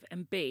positive.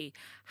 And B,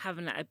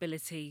 having that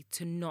ability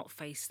to not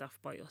face stuff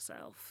by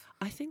yourself.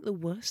 I think the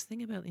worst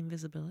thing about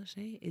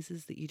invisibility is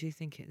that you do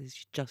think it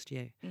is just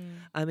you.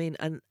 I mean,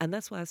 and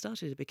that's why I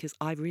started it, because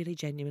I really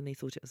genuinely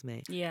thought it was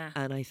me. Yeah.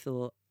 And I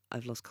thought,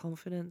 I've lost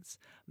confidence.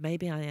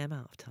 Maybe I am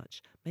out of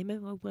touch. Maybe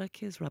my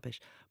work is rubbish.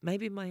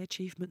 Maybe my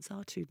achievements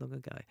are too long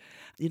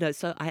ago.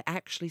 So I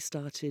actually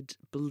started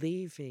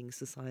believing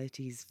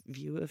society's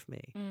view of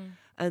me.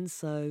 And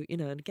so,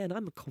 and again,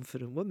 I'm a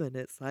confident woman.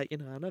 It's like,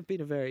 and I've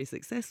been a very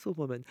successful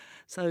woman.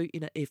 So,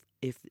 if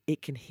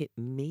it can hit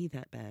me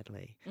that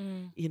badly,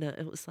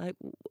 it was like,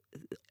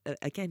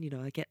 again,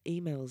 I get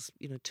emails,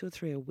 2 or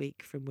 3 a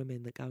week from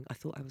women that go, I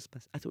thought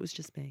it was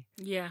just me.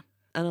 Yeah.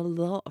 And a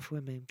lot of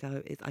women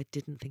go, I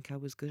didn't think I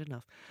was good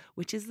enough,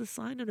 which is the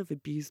sign of an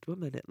abused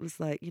woman. It was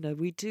like,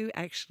 we do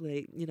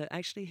actually,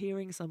 actually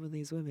hearing some of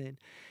these women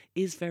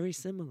is very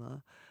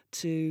similar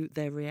to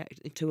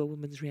to a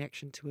woman's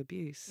reaction to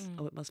abuse.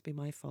 Oh, it must be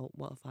my fault.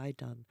 What have I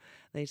done?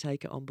 They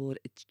take it on board.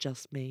 It's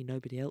just me.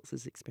 Nobody else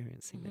is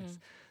experiencing this.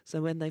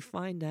 So when they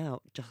find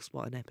out just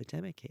what an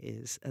epidemic it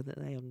is and that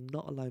they are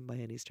not alone by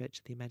any stretch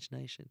of the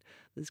imagination,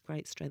 there's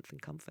great strength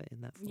and comfort in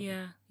that for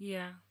them.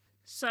 Yeah.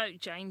 So,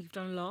 Jane, you've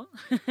done a lot.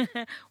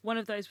 One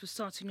of those was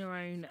starting your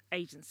own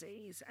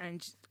agencies.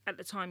 And at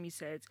the time you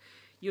said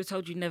you were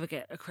told you'd never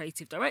get a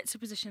creative director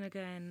position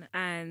again.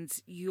 And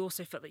you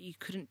also felt that you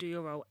couldn't do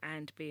your role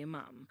and be a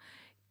mum.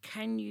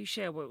 Can you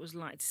share what it was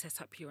like to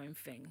set up your own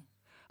thing?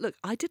 Look,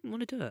 I didn't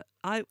want to do it.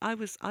 I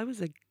was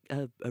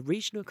a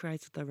regional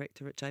creative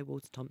director at J.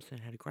 Walter Thompson,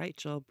 had a great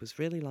job, was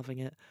really loving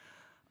it.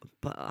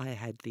 But I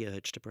had the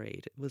urge to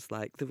breed. It was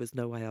like there was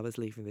no way I was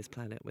leaving this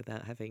planet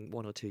without having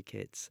 1 or 2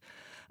 kids.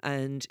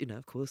 And,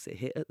 of course, it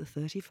hit at the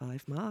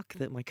 35 mark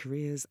that my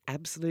career's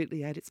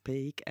absolutely at its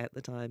peak at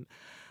the time.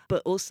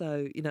 But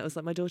also, it was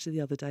like my daughter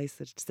the other day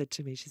said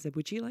to me, she said,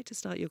 would you like to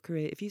start your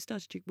career, if you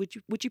started,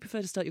 would you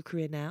prefer to start your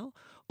career now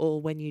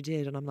or when you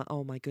did? And I'm like,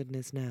 oh my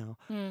goodness, now.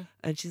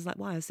 And she's like,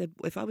 why? I said,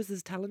 if I was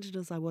as talented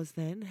as I was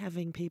then,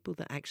 having people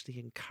that actually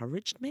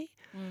encouraged me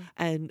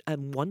and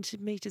wanted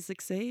me to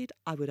succeed,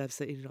 I would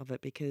absolutely love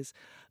it, because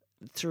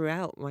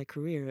throughout my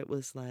career it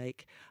was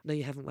like, no,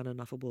 you haven't won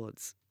enough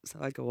awards. So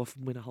I go off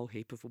and win a whole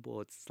heap of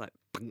awards.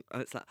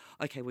 It's like,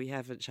 okay, we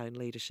haven't shown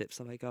leadership,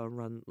 so I go and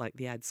run like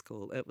the ad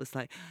school. It was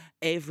like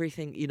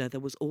everything, there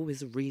was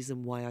always a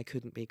reason why I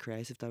couldn't be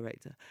creative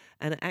director.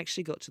 And it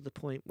actually got to the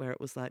point where it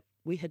was like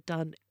we had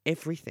done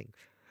everything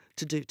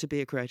to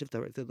be a creative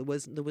director. There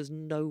was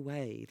no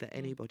way that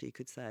anybody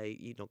could say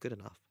you're not good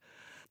enough.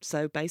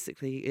 So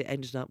basically it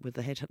ended up with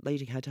the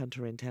leading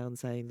headhunter in town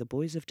saying the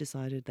boys have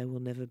decided there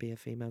will never be a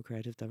female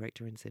creative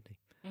director in Sydney.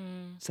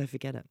 So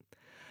forget it.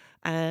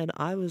 And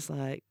I was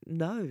like,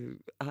 no,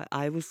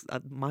 I was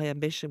my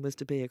ambition was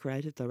to be a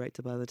creative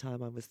director by the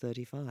time I was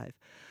 35.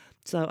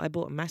 So I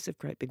bought a massive,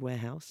 great big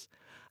warehouse,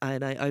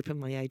 and I opened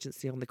my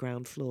agency on the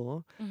ground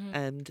floor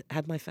and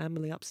had my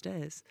family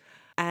upstairs.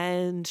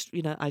 And,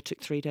 I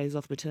took 3 days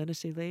off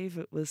maternity leave.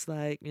 It was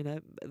like,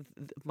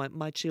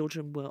 my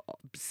children were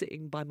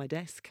sitting by my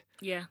desk.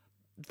 Yeah.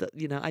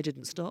 I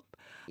didn't stop,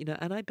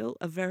 and I built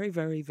a very,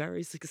 very,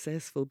 very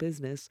successful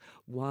business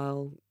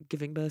while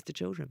giving birth to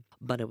children.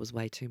 But it was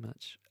way too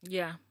much.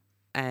 Yeah.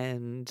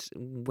 And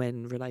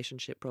when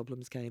relationship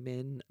problems came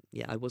in,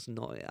 I was in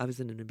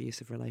an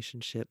abusive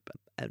relationship,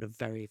 and a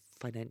very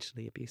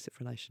financially abusive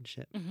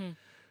relationship.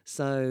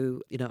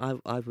 So,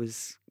 I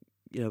was,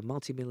 a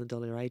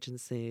multi-million-dollar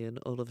agency, and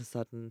all of a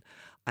sudden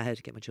I had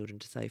to get my children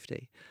to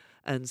safety.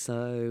 And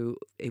so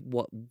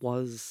what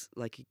was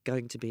like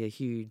going to be a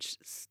huge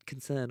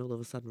concern all of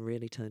a sudden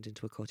really turned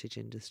into a cottage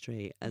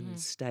industry, and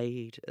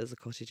stayed as a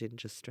cottage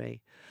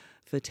industry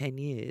for 10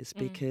 years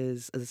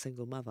because as a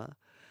single mother,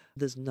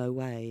 there's no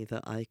way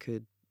that I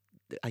could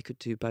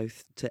do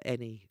both to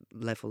any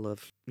level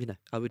of,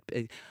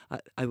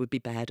 I would be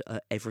bad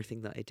at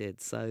everything that I did.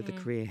 So the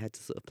career had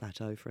to sort of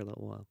plateau for a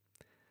little while.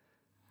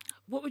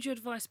 What would your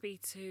advice be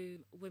to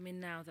women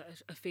now that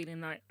are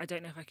feeling like, I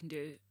don't know if I can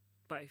do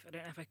both. I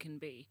don't know if I can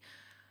be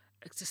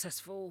a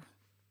successful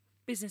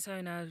business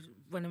owner,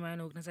 running my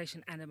own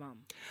organisation, and a mum?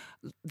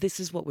 This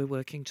is what we're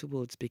working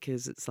towards,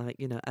 because it's like,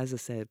 as I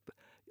said,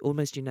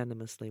 almost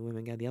unanimously,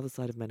 women go, the other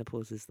side of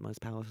menopause is the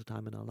most powerful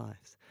time in our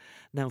lives.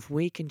 Now, if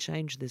we can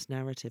change this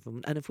narrative,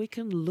 and if we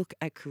can look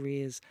at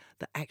careers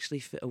that actually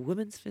fit a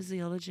woman's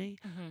physiology,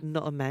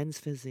 not a man's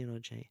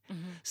physiology,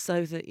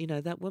 so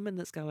that, that woman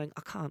that's going,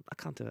 I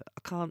can't do it.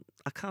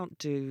 I can't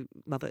do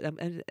mother.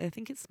 And I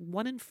think it's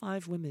 1 in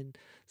 5 women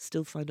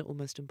still find it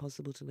almost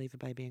impossible to leave a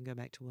baby and go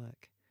back to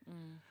work.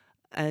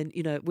 And,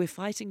 we're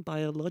fighting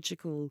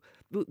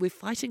we're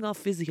fighting our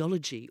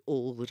physiology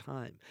all the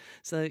time.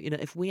 So,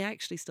 if we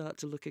actually start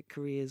to look at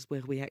careers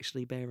where we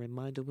actually bear in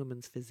mind a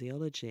woman's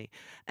physiology,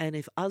 and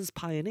if us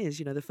pioneers,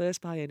 the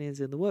first pioneers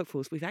in the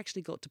workforce, we've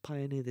actually got to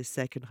pioneer this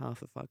second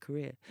half of our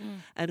career.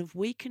 And if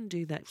we can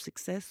do that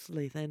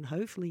successfully, then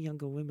hopefully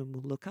younger women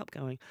will look up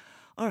going,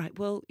 all right,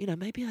 well,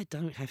 maybe I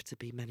don't have to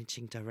be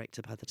managing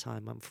director by the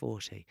time I'm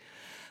 40.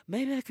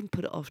 Maybe I can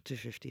put it off to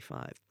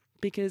 55.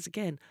 Because,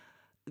 again,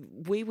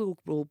 we were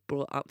all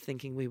brought up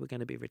thinking we were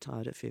going to be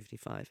retired at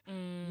 55.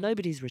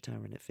 Nobody's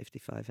retiring at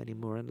 55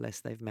 anymore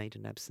unless they've made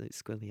an absolute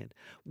squillion.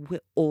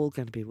 We're all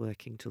going to be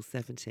working till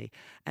 70.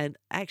 And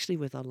actually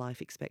with our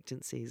life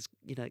expectancies,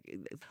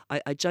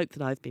 I joke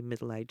that I've been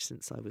middle-aged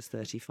since I was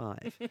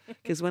 35.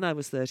 Because when I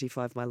was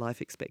 35, my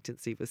life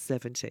expectancy was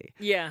 70.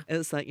 Yeah. And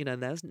it's like,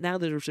 now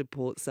there's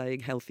reports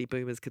saying healthy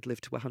boomers could live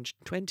to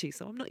 120.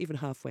 So I'm not even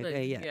halfway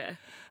there yet. Yeah.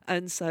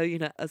 And so,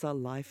 as our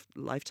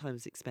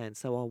lifetimes expand,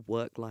 so our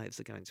work lives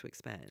are going to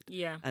expand.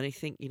 Yeah. And I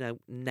think,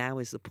 now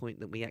is the point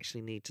that we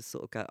actually need to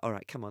sort of go, all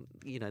right, come on,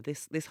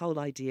 this whole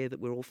idea that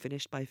we're all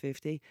finished by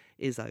 50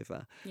 is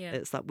over. Yeah.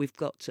 It's like we've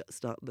got to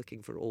start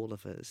looking for all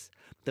of us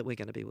that we're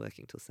going to be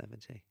working till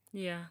 70.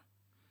 Yeah.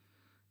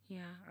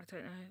 Yeah. I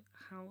don't know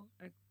how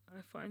I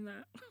find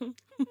that.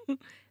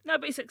 No,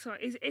 but it's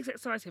exciting. It's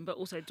exciting, but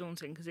also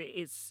daunting, because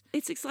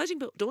it's exciting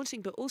but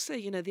daunting. But also,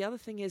 the other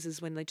thing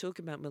is when they talk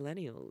about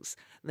millennials,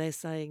 they're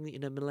saying,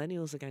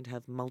 millennials are going to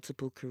have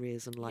multiple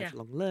careers and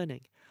lifelong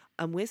learning.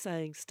 And we're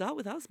saying, start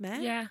with us,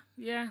 man. Yeah,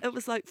 yeah. It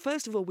was like,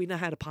 first of all, we know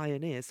how to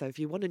pioneer. So if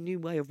you want a new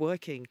way of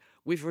working,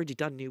 we've already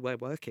done new way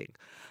of working.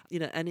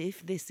 And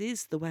if this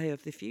is the way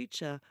of the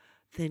future,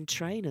 then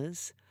train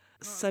us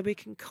so we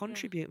can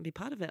contribute and be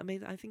part of it. I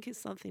mean, I think it's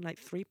something like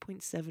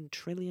 3.7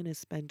 trillion is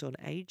spent on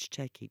age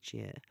tech each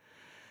year.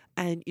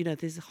 And,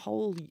 there's a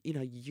whole,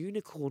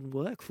 unicorn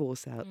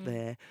workforce out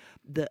there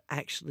that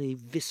actually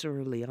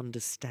viscerally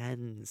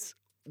understands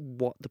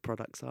what the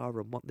products are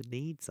and what the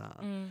needs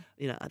are.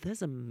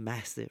 There's a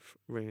massive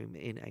room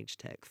in age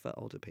tech for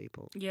older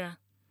people. Yeah.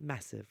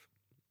 Massive.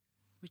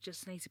 We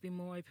just need to be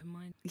more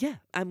open-minded. Yeah,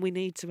 and we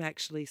need to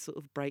actually sort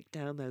of break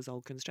down those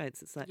old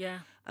constraints. It's like,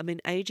 I mean,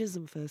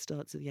 ageism first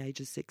starts at the age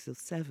of 6 or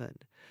 7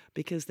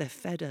 because they're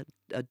fed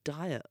a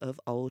diet of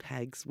old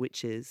hags,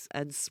 witches,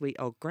 and sweet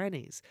old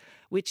grannies,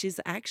 which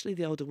is actually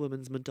the older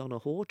woman's Madonna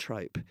whore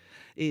trope,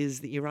 is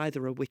that you're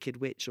either a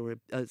wicked witch or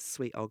a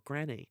sweet old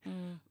granny.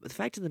 But the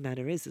fact of the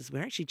matter is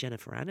we're actually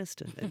Jennifer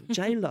Aniston and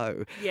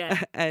J-Lo.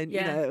 And,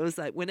 it was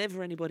like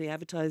whenever anybody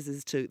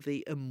advertises to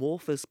the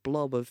amorphous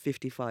blob of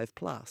 55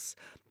 plus,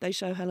 they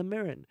show Helen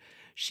Mirren.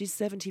 She's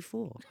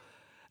 74.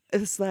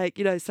 It's like,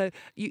 so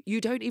you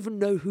don't even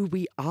know who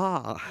we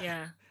are.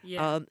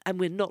 Yeah. And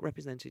we're not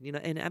represented.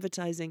 In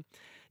advertising,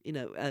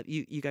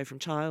 you go from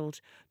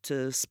child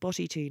to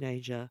spotty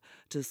teenager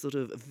to sort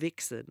of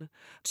vixen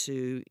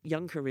to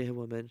young career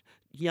woman,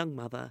 young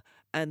mother,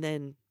 and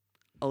then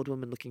old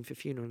woman looking for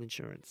funeral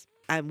insurance.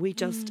 And we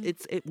just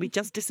we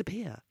just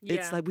disappear.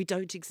 It's like we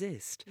don't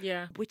exist.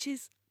 Yeah. Which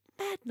is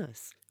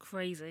madness.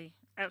 Crazy.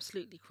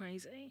 Absolutely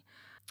crazy.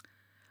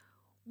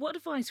 What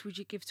advice would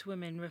you give to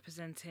women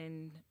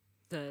representing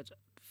third,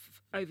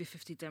 over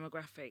 50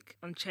 demographic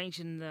on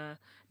changing the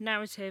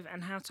narrative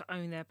and how to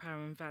own their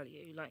power and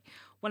value. Like,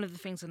 one of the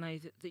things I know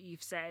that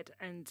you've said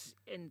and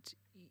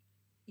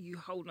you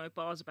hold no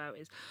bars about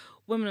is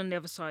women on the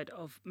other side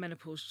of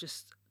menopause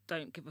just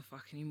don't give a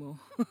fuck anymore.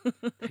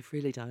 They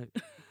really don't.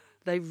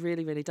 They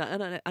really, really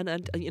don't.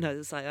 And you know,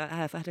 it's like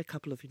I've had a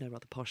couple of, you know,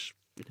 rather posh,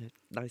 you know,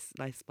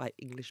 nice white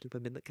English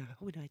women that go,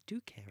 oh, you know, I do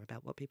care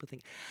about what people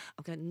think.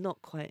 I'm going,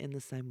 not quite in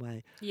the same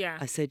way. Yeah.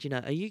 I said, you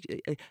know,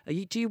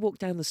 do you walk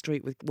down the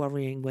street with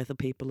worrying whether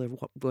people are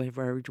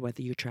worried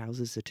whether your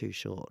trousers are too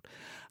short?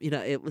 You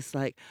know, it was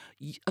like,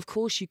 of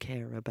course you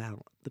care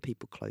about the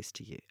people close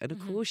to you. And of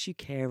course you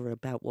care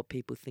about what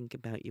people think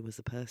about you as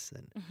a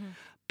person.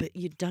 But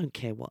you don't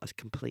care what a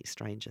complete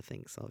stranger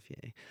thinks of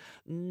you.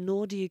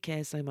 Nor do you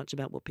care so much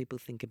about what people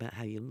think about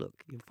how you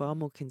look. You're far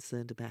more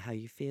concerned about how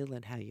you feel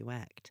and how you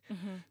act.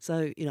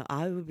 So, you know,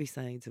 I would be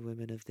saying to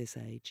women of this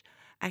age,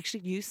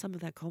 actually use some of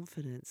that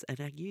confidence and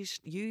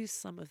use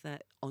some of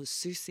that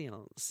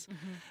insouciance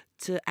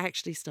to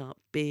actually start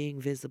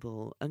being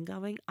visible and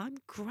going, I'm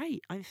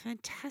great, I'm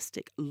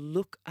fantastic,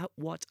 look at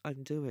what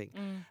I'm doing.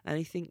 And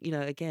I think, you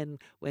know, again,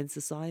 when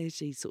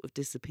society sort of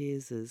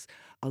disappears, as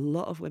a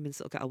lot of women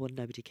sort of go, oh, well,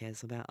 nobody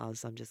cares about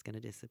us, I'm just going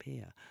to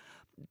disappear.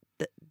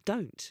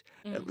 Don't.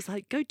 It was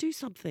like, go do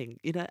something,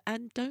 you know,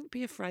 and don't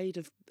be afraid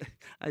of,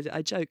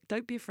 I joke,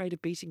 don't be afraid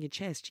of beating your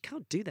chest. You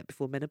can't do that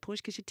before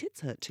menopause because your tits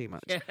hurt too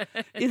much.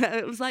 You know,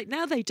 it was like,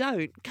 now they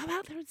don't. Go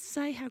out there and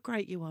say how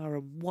great you are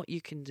and what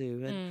you can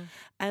do.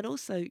 And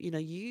also, you know,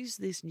 use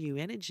this new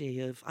energy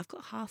of, I've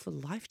got half a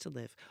life to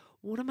live.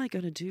 What am I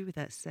going to do with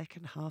that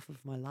second half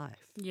of my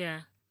life?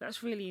 Yeah,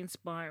 that's really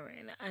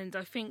inspiring. And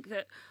I think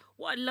that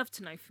what I'd love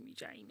to know from you,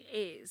 Jane,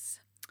 is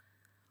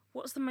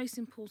what's the most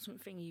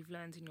important thing you've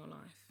learned in your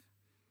life?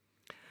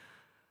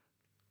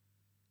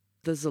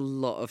 There's a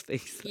lot of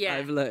things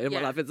I've learned in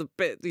my life. It's a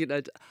bit, you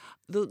know,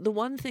 the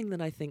one thing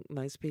that I think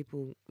most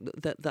people,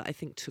 that I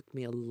think took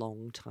me a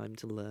long time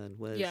to learn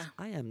was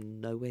I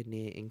am nowhere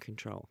near in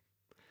control.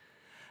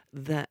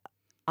 That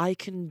I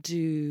can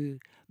do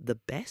the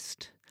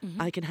best.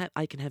 I can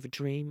have a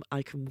dream.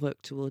 I can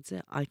work towards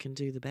it. I can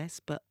do the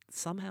best, but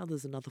somehow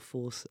there's another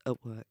force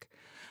at work,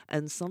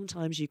 and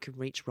sometimes you can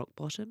reach rock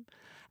bottom,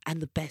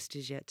 and the best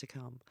is yet to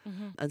come.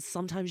 And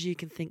sometimes you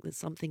can think that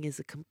something is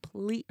a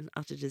complete and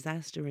utter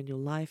disaster, and your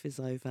life is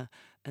over,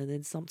 and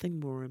then something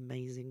more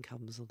amazing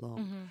comes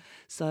along.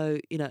 So,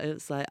 you know,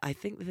 it's like, I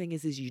think the thing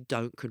is you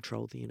don't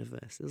control the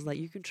universe. It's like,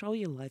 you control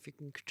your life, you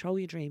can control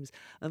your dreams,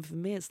 and for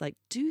me, it's like,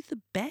 do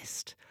the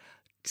best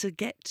to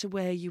get to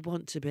where you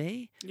want to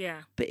be.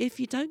 Yeah. But if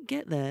you don't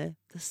get there,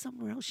 there's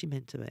somewhere else you're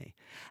meant to be.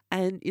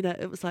 And, you know,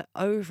 it was like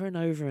over and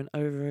over and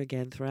over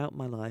again throughout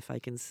my life, I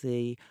can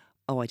see,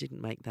 oh, I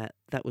didn't make that.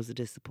 That was a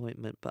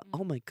disappointment. But,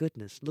 oh, my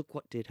goodness, look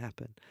what did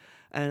happen.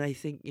 And I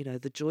think, you know,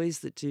 the joys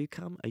that do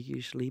come are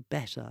usually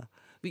better.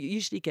 But you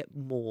usually get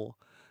more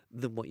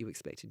than what you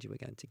expected you were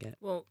going to get.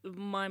 Well,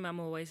 my mum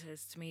always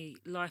says to me,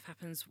 life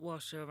happens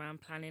whilst you're around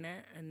planning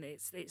it. And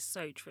it's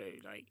so true.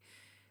 Like,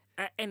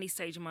 at any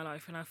stage in my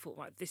life, and I thought,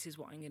 right, this is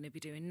what I'm going to be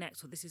doing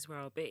next, or this is where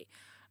I'll be.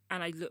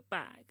 And I look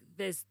back,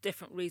 there's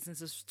different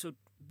reasons as to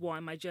why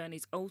my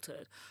journey's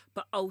altered.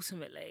 But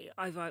ultimately,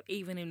 I've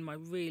even in my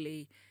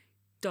really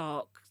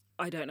dark,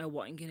 I don't know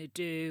what I'm going to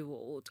do,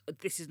 or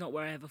this is not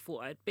where I ever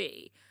thought I'd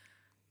be,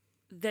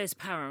 there's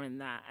power in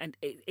that. And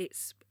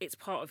it's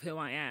part of who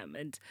I am.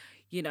 And,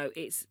 you know,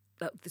 it's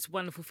this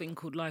wonderful thing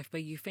called life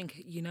where you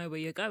think you know where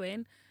you're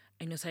going,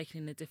 and you're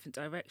taken in a different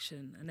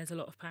direction, and there's a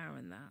lot of power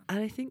in that. And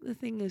I think the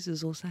thing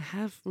is also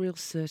have real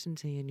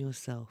certainty in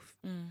yourself.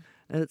 And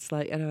it's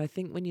like, you know, I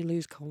think when you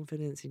lose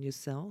confidence in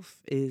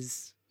yourself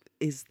is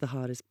the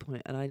hardest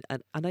point. And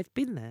I've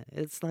been there.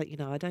 It's like, you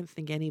know, I don't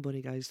think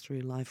anybody goes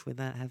through life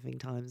without having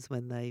times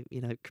when they,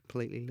 you know,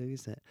 completely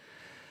lose it.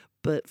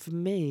 But for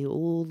me,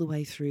 all the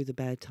way through the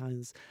bad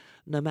times,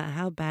 no matter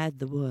how bad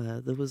they were,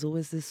 there was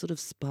always this sort of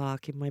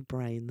spark in my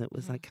brain that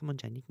was like, come on,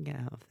 Jane, you can get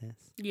out of this.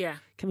 Yeah.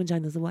 Come on,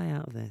 Jane, there's a way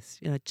out of this.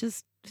 You know,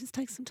 just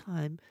take some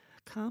time,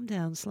 calm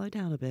down, slow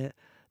down a bit.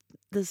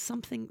 There's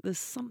something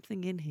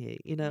in here.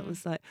 You know, it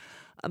was like,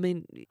 I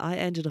mean, I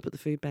ended up at the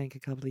food bank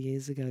a couple of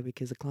years ago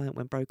because a client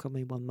went broke on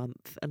me 1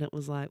 month, and it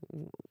was like,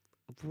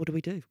 what do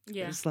we do?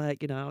 Yeah. It's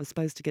like, you know, I was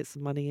supposed to get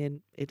some money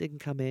in. It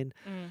didn't come in.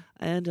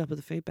 I ended up at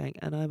the food bank,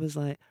 and I was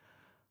like,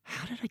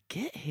 how did I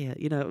get here?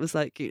 You know, it was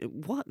like,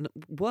 what?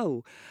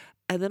 Whoa.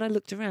 And then I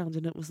looked around,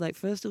 and it was like,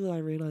 first of all, I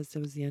realised I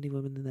was the only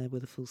woman in there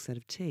with a full set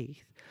of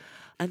teeth.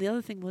 And the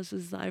other thing was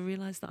that I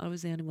realised that I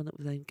was the only one that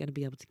was going to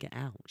be able to get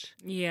out.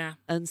 Yeah.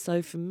 And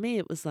so for me,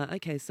 it was like,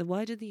 okay, so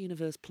why did the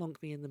universe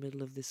plonk me in the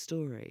middle of this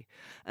story?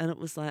 And it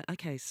was like,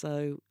 okay,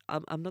 so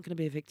I'm not going to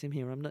be a victim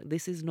here.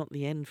 This is not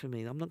the end for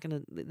me.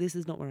 This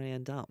is not where I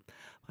end up.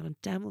 But I'm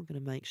damn well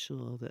going to make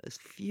sure that as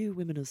few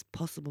women as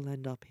possible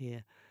end up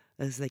here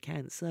as they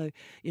can. So,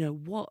 you know,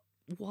 what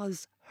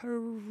was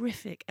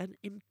horrific and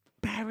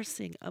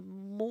embarrassing and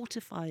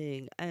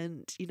mortifying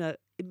and, you know,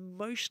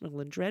 emotional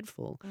and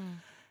dreadful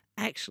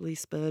actually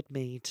spurred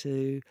me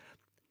to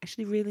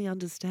actually really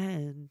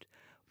understand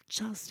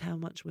just how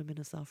much women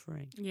are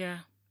suffering. Yeah.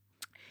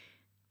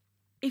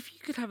 If you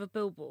could have a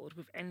billboard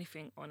with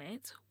anything on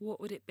it, what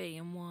would it be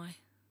and why?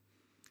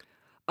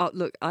 Oh,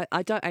 look,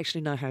 I don't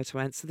actually know how to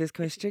answer this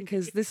question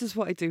because this is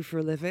what I do for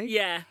a living.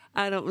 Yeah.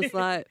 And it was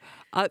like,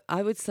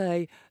 I would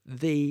say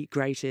the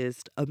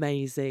greatest,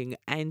 amazing,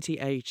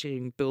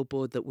 anti-aging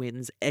billboard that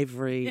wins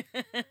every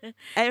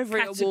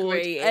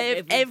award,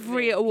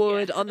 every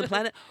award on the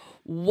planet.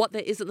 What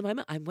there is at the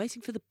moment, I'm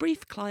waiting for the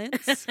brief,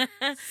 clients.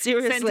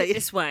 Seriously. Send it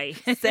this way.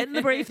 Send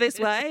the brief this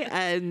way,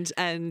 and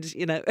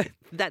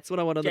that's what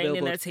I want on Jane the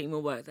billboard. and her team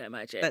will work their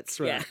magic. That's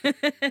right.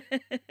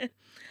 Yeah.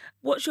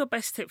 What's your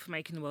best tip for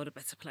making the world a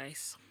better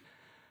place?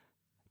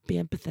 Be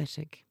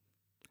empathetic.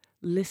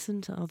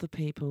 Listen to other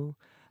people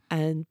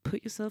and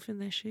put yourself in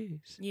their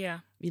shoes.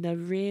 Yeah.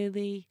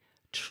 Really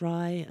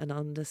try and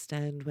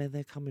understand where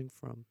they're coming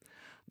from.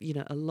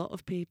 A lot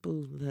of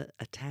people that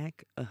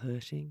attack are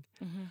hurting.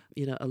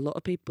 Mm-hmm. A lot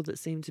of people that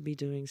seem to be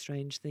doing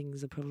strange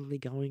things are probably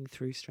going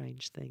through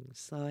strange things.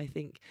 So I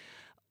think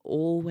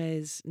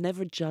always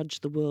never judge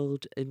the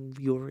world in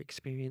your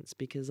experience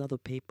because other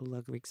people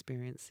are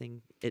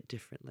experiencing it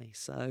differently.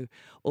 So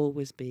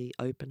always be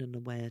open and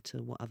aware to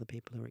what other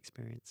people are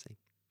experiencing.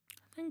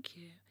 Thank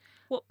you.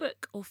 What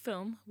book or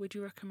film would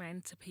you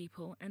recommend to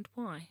people and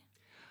why?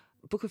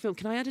 Book or film?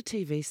 Can I add a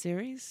TV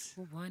series?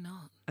 Well, why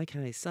not?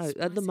 Okay, so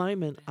at the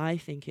moment, I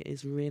think it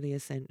is really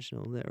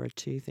essential. There are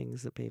two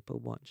things that people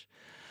watch.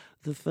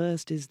 The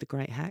first is The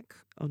Great Hack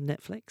on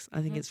Netflix.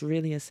 I think it's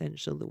really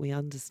essential that we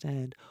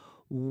understand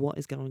what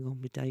is going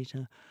on with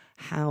data,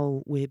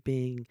 how we're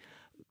being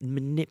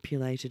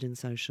manipulated in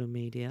social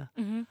media.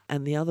 Mm-hmm.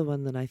 And the other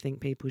one that I think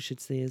people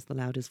should see is The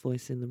Loudest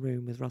Voice in the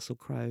Room with Russell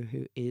Crowe,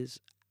 who is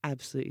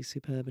absolutely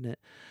superb in it,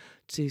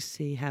 to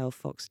see how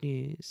Fox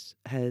News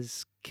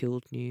has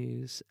killed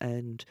news.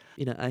 And,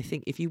 I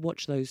think if you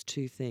watch those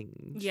two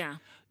things,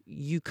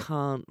 you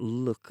can't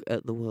look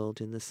at the world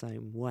in the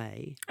same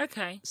way.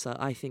 Okay. So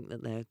I think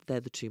that they're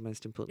the two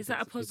most important. Is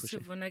that a things that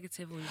positive or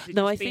negative, or is it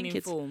No, just I being think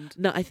informed?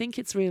 I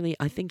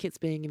think it's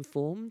being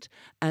informed,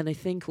 and I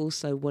think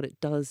also what it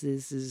does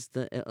is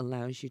that it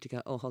allows you to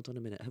go, oh, hold on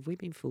a minute, have we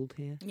been fooled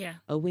here? Yeah.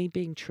 Are we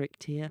being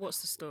tricked here?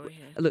 What's the story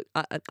here? Look,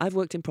 I've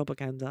worked in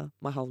propaganda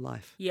my whole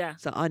life. Yeah.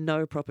 So I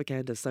know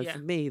propaganda. So for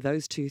me,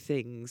 those two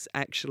things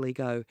actually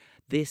go,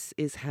 this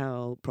is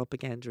how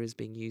propaganda is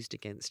being used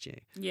against you.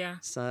 Yeah.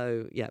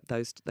 So,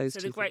 those So two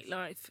The Great things.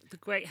 Life, The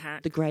Great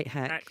Hack. The Great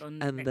Hack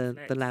on and the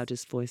Netflix.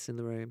 Loudest Voice in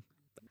the Room.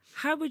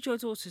 How would your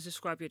daughter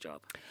describe your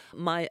job?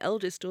 My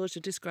eldest daughter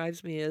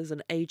describes me as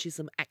an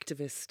ageism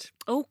activist.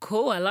 Oh,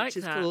 cool. I like Which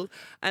is that. cool,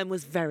 and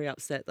was very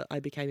upset that I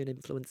became an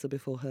influencer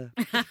before her.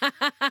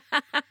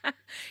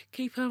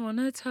 Keep her on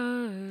her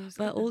toes.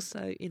 But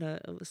also, it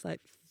was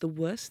like the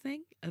worst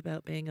thing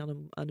about being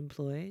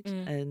unemployed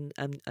and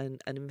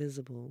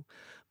invisible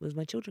was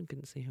my children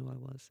couldn't see who I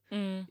was.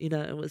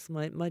 It was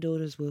my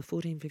daughters were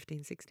 14,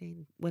 15,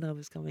 16 when I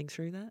was going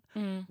through that,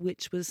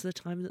 which was the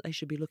time that they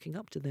should be looking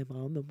up to their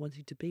mum and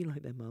wanting to be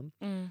like their mum.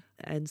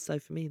 And so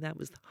for me, that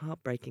was the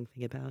heartbreaking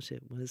thing about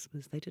it was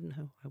they didn't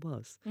know who I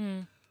was.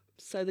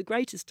 So the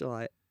greatest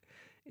delight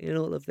in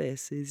all of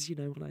this is,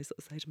 when I sort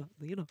of say to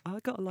them, I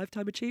got a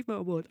Lifetime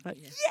Achievement Award. Like,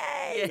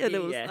 yay! And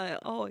it was like,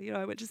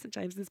 I went to St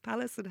James's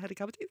Palace and had a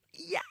cup of tea.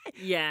 Yay!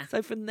 Yeah.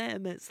 So from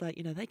them, it's like,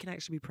 they can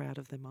actually be proud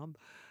of their mum.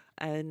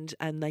 And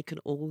they can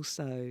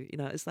also,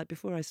 it's like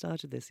before I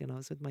started this, I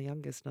was with my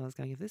youngest and I was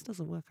going, if this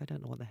doesn't work, I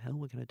don't know what the hell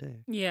we're going to do.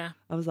 Yeah.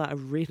 I was like, I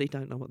really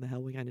don't know what the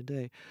hell we're going to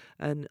do.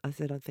 And I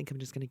said, I think I'm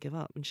just going to give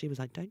up. And she was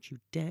like, don't you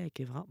dare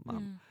give up,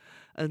 Mum.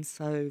 And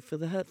so for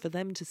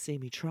them to see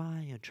me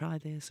try and try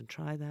this and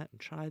try that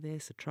and try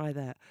this and try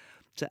that,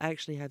 to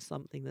actually have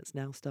something that's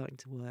now starting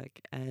to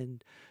work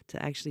and to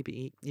actually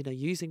be,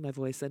 using my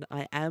voice, and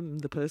I am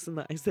the person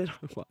that I said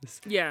I was,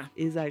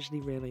 is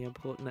actually really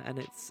important. And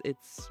it's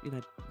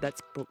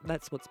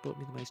that's what's brought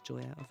me the most joy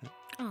out of it.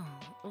 Oh,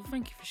 well,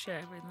 thank you for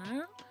sharing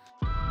that.